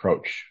to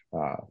approach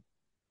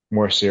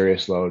more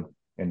serious load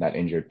in that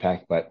injured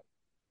pec. But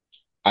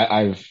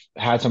I've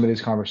had some of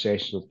these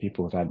conversations with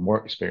people who've had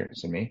more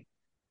experience than me.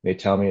 They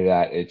tell me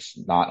that it's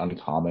not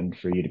uncommon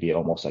for you to be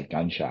almost like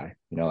gun shy,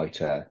 like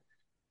to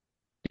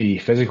be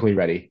physically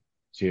ready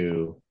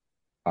to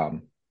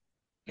um,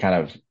 kind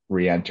of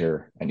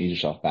re-enter and ease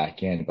yourself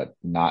back in, but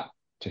not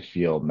to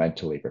feel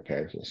mentally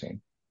prepared for the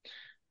same.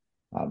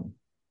 Um,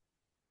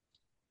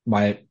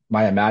 my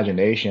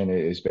imagination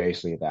is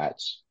basically that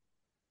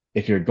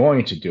if you're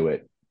going to do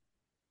it,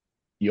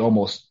 you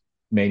almost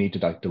may need to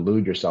like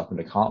delude yourself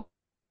into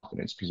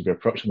confidence, because if you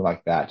approach something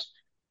like that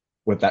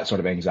with that sort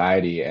of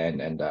anxiety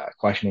and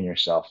questioning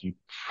yourself, you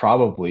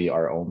probably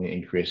are only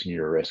increasing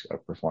your risk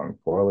of performing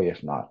poorly,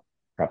 if not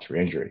perhaps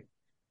re-injury.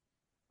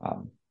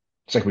 Um,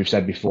 it's like we've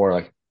said before,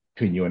 like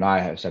between you and I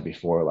have said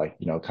before, like,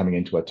 coming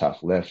into a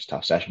tough lift,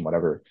 tough session,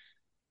 whatever,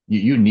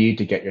 you need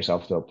to get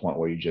yourself to a point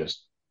where it's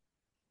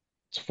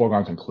a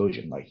foregone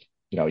conclusion. Like,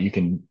 you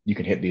can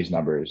hit these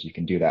numbers, you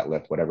can do that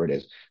lift, whatever it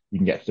is, you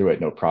can get through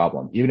it, no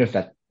problem. Even if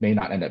that may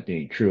not end up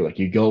being true, like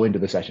you go into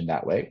the session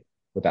that way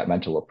with that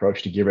mental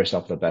approach to give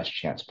yourself the best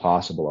chance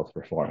possible of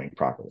performing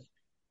properly.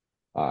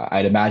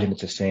 I'd imagine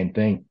it's the same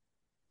thing,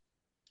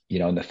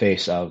 in the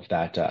face of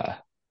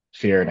that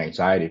fear and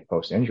anxiety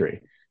post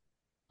injury.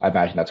 I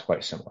imagine that's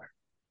quite similar.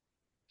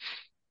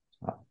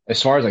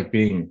 As far as like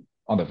being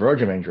on the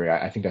verge of injury,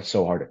 I think that's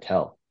so hard to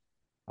tell.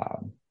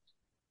 Um,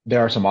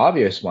 there are some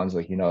obvious ones,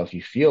 like, if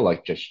you feel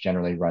like just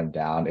generally run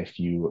down, if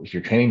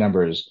your training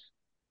numbers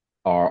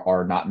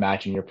are not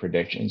matching your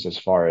predictions as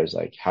far as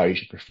like how you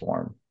should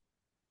perform.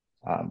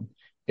 Um,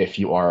 if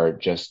you are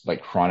just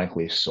like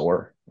chronically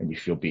sore and you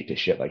feel beat to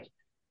shit, like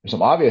there's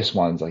some obvious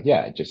ones, like,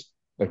 yeah, just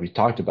like we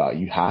talked about,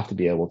 you have to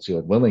be able to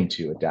and willing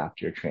to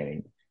adapt your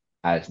training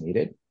as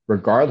needed,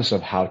 regardless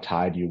of how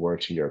tied you were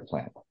to your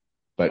plan.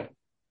 But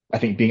I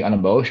think being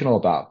unemotional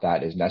about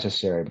that is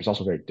necessary, but it's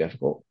also very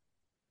difficult.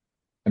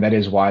 And that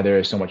is why there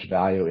is so much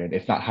value in,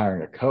 if not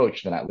hiring a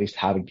coach, then at least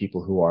having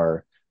people who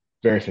are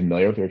very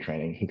familiar with your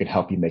training, who can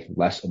help you make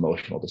less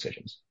emotional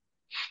decisions.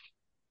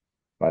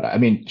 But I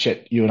mean,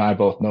 shit, you and I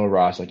both know,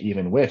 Ross, like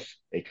even with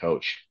a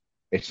coach,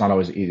 it's not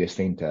always the easiest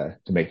thing to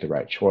make the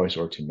right choice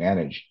or to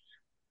manage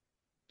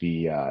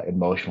the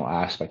emotional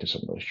aspect of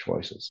some of those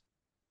choices.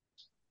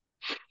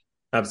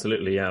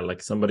 Absolutely, yeah.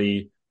 Like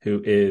somebody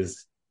who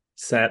is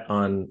set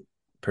on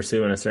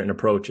pursuing a certain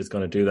approach is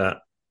going to do that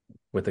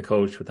with a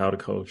coach, without a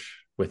coach,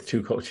 with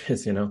two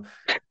coaches,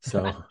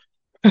 So,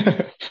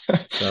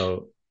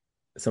 so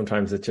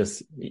sometimes it's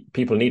just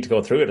people need to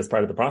go through it as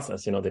part of the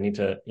process. They need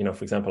to,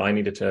 for example, I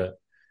needed to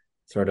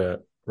sort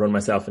of run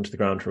myself into the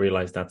ground to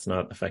realize that's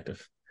not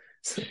effective.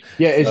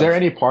 Yeah. Is So, there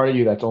any part of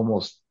you that's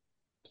almost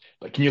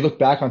like, can you look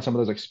back on some of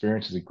those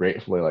experiences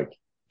gratefully, like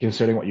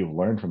considering what you've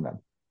learned from them?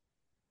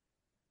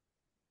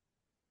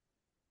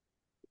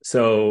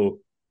 so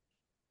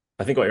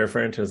I think what you're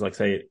referring to is like,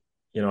 say,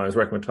 I was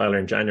working with Tyler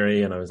in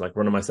January and I was like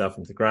running myself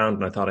into the ground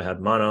and I thought I had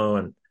mono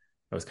and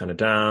I was kind of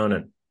down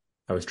and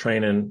I was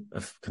training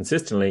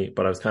consistently,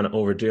 but I was kind of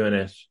overdoing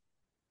it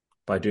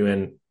by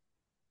doing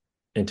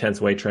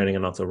intense weight training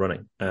and also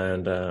running.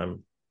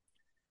 And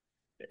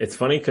it's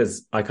funny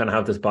because I kind of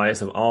have this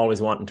bias of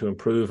always wanting to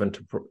improve and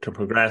to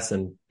progress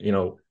and,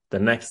 the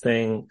next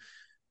thing,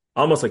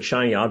 almost like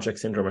shiny object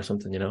syndrome or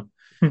something.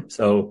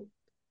 So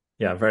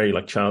yeah, very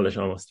like childish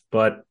almost.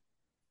 But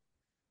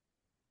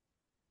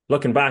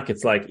looking back,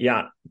 it's like,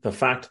 yeah, the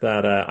fact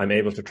that I'm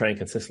able to train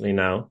consistently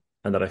now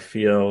and that I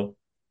feel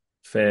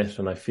fit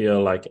and I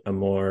feel like a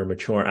more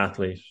mature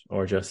athlete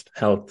or just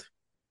health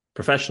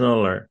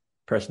professional or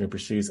person who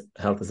pursues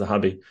health as a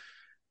hobby,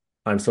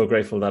 I'm so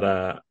grateful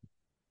that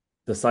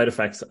the side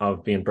effects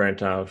of being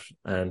burnt out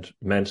and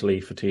mentally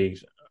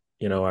fatigued,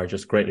 are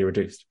just greatly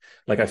reduced.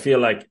 Like I feel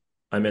like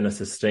I'm in a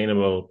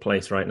sustainable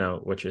place right now,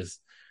 which is,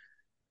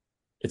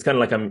 it's kind of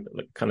like I'm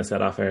kind of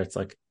set off air. It's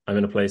like I'm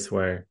in a place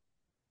where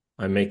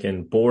I'm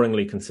making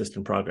boringly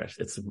consistent progress.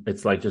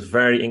 It's like just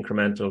very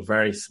incremental,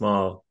 very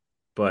small,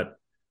 but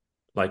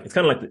like it's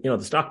kind of like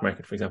the stock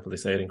market, for example. They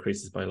say it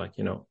increases by like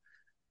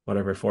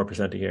whatever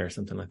 4% a year or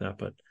something like that.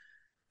 But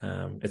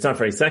it's not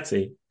very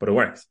sexy, but it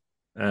works.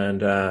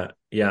 And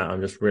yeah,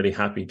 I'm just really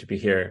happy to be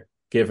here,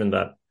 given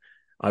that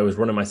I was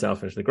running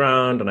myself into the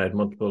ground, and I had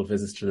multiple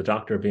visits to the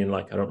doctor being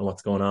like, I don't know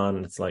what's going on.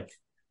 And it's like,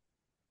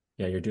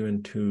 yeah, you're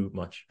doing too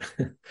much.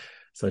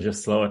 So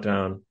just slow it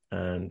down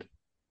and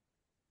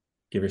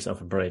give yourself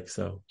a break.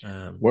 So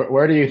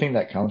Where do you think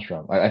that comes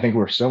from? I think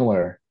we're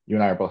similar. You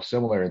and I are both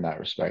similar in that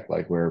respect.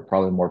 Like we're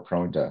probably more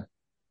prone to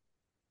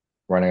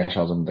running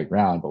ourselves into the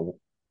ground. But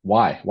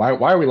why? Why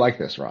are we like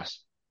this, Ross?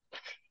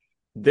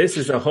 this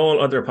is a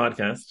whole other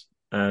podcast.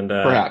 And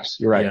Perhaps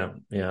you're right.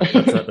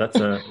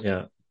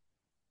 yeah,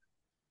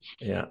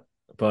 yeah.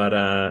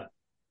 But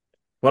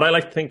what I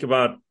like to think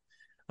about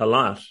a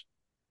lot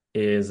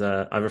is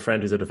I have a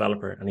friend who's a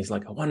developer, and he's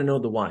like, I want to know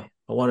the why.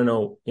 I want to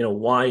know,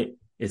 why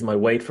is my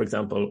weight, for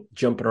example,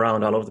 jumping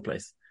around all over the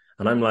place?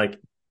 And I'm like,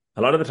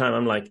 a lot of the time,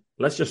 I'm like,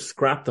 let's just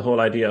scrap the whole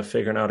idea of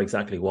figuring out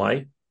exactly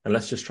why, and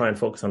let's just try and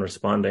focus on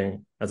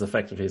responding as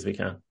effectively as we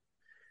can.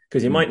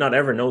 Because you might not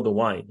ever know the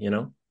why,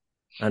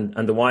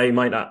 and the why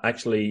might not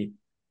actually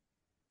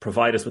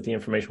provide us with the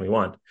information we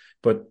want,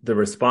 but the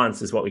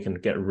response is what we can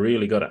get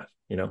really good at,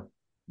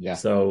 Yeah.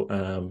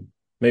 So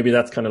maybe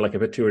that's kind of like a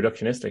bit too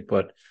reductionistic,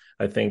 but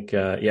I think,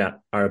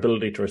 our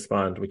ability to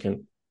respond, we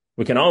can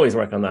always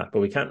work on that, but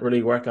we can't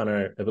really work on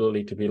our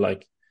ability to be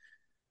like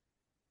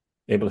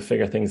able to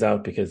figure things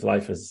out, because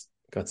life has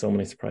got so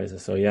many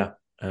surprises. So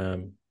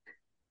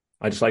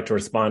I just like to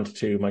respond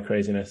to my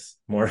craziness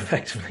more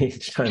effectively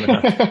each time it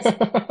happens.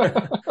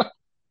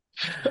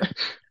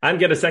 And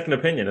get a second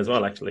opinion as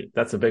well, actually.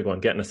 That's a big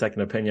one, getting a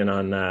second opinion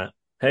on,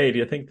 hey, do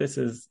you think this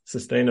is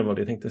sustainable?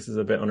 Do you think this is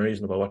a bit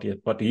unreasonable?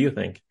 What do you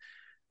think?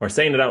 Or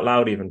saying it out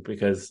loud even,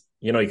 because,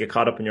 you get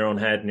caught up in your own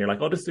head and you're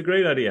like, oh, this is a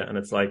great idea. And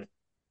it's like,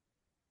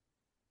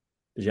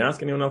 did you ask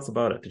anyone else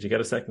about it? Did you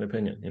get a second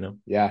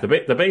opinion? Yeah.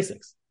 The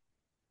basics.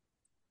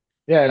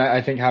 Yeah. And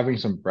I think having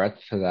some breadth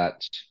to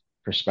that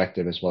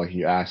perspective as well.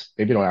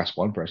 Maybe don't ask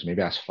one person,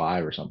 maybe ask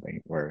five or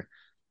something, where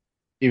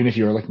even if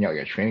you were looking at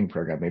like a training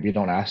program, maybe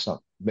don't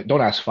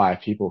ask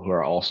five people who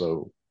are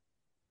also,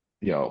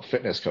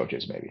 fitness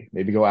coaches,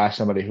 maybe go ask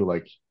somebody who,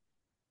 like,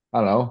 I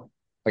don't know,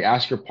 like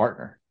ask your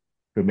partner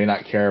who may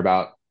not care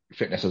about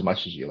fitness as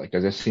much as you. Like,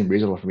 does this seem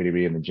reasonable for me to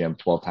be in the gym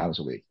 12 times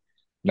a week?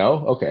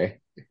 No? Okay.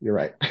 You're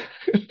right.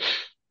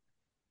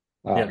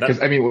 Because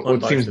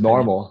what seems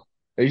normal,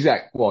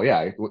 well,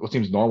 yeah, what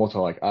seems normal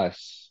to like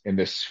us in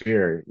this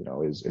sphere,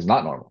 is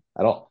not normal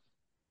at all.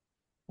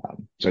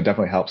 So it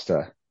definitely helps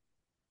to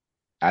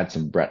add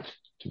some breadth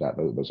to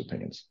those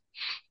opinions.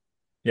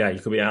 Yeah, you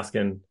could be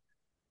asking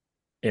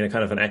in a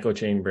kind of an echo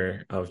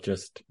chamber of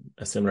just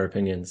similar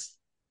opinions.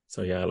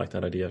 So yeah, I like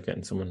that idea of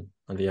getting someone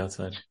on the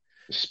outside.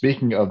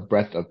 Speaking of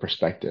breadth of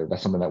perspective,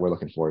 that's something that we're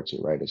looking forward to,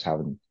 right? Is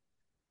having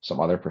some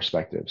other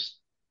perspectives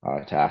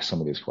to ask some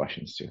of these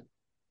questions to.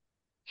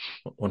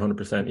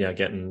 100%. Yeah,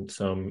 getting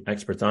some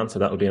experts on. So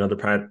that will be another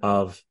part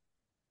of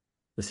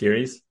the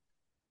series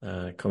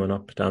coming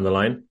up down the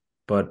line.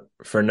 But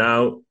for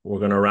now, we're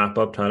going to wrap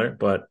up, Tyler.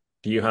 But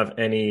do you have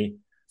any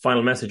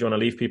final message you want to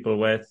leave people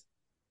with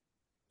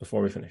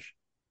before we finish?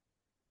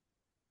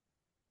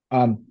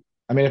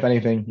 If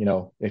anything,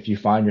 if you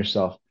find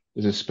yourself,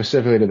 this is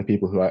specifically to the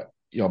people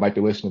who might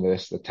be listening to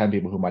this, the 10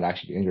 people who might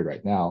actually be injured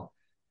right now.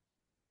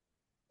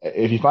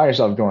 If you find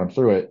yourself going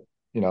through it,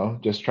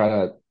 just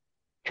try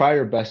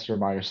your best to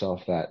remind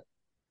yourself that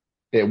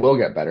it will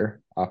get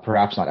better.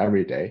 Perhaps not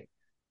every day,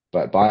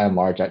 but by and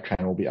large, that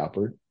trend will be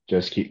upward.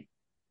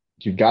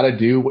 You've got to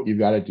do what you've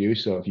got to do.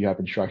 So if you have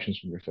instructions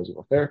from your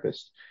physical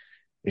therapist,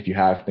 if you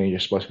have things you're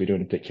supposed to be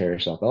doing to take care of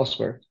yourself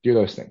elsewhere, do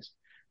those things.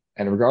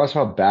 And regardless of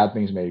how bad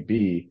things may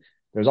be,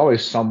 there's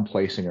always some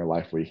place in your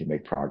life where you can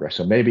make progress.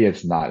 So maybe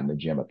it's not in the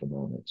gym at the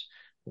moment.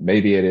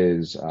 Maybe it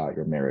is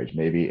your marriage.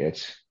 Maybe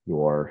it's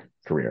your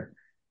career,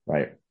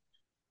 right?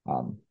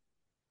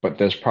 But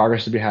there's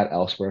progress to be had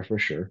elsewhere for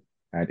sure.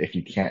 And if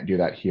you can't do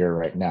that here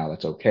right now,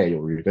 that's okay.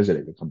 You'll revisit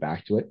it. You'll come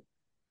back to it.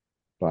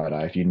 But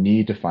if you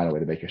need to find a way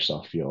to make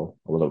yourself feel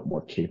a little bit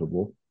more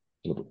capable,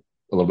 a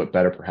little bit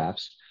better,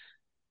 perhaps,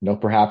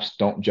 perhaps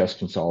don't just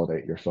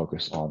consolidate your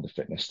focus on the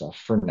fitness stuff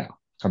for now.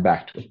 Come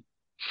back to it,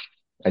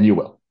 and you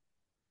will.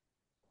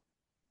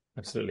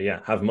 Absolutely,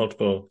 yeah. Have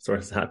multiple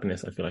sources of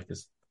happiness, I feel like,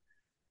 is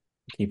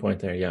a key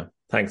point there. Yeah.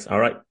 Thanks. All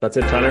right. That's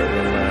it, Tyler. We'll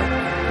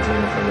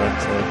resume with another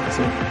episode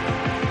soon.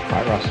 All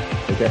right,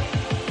 Ross. Take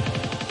care.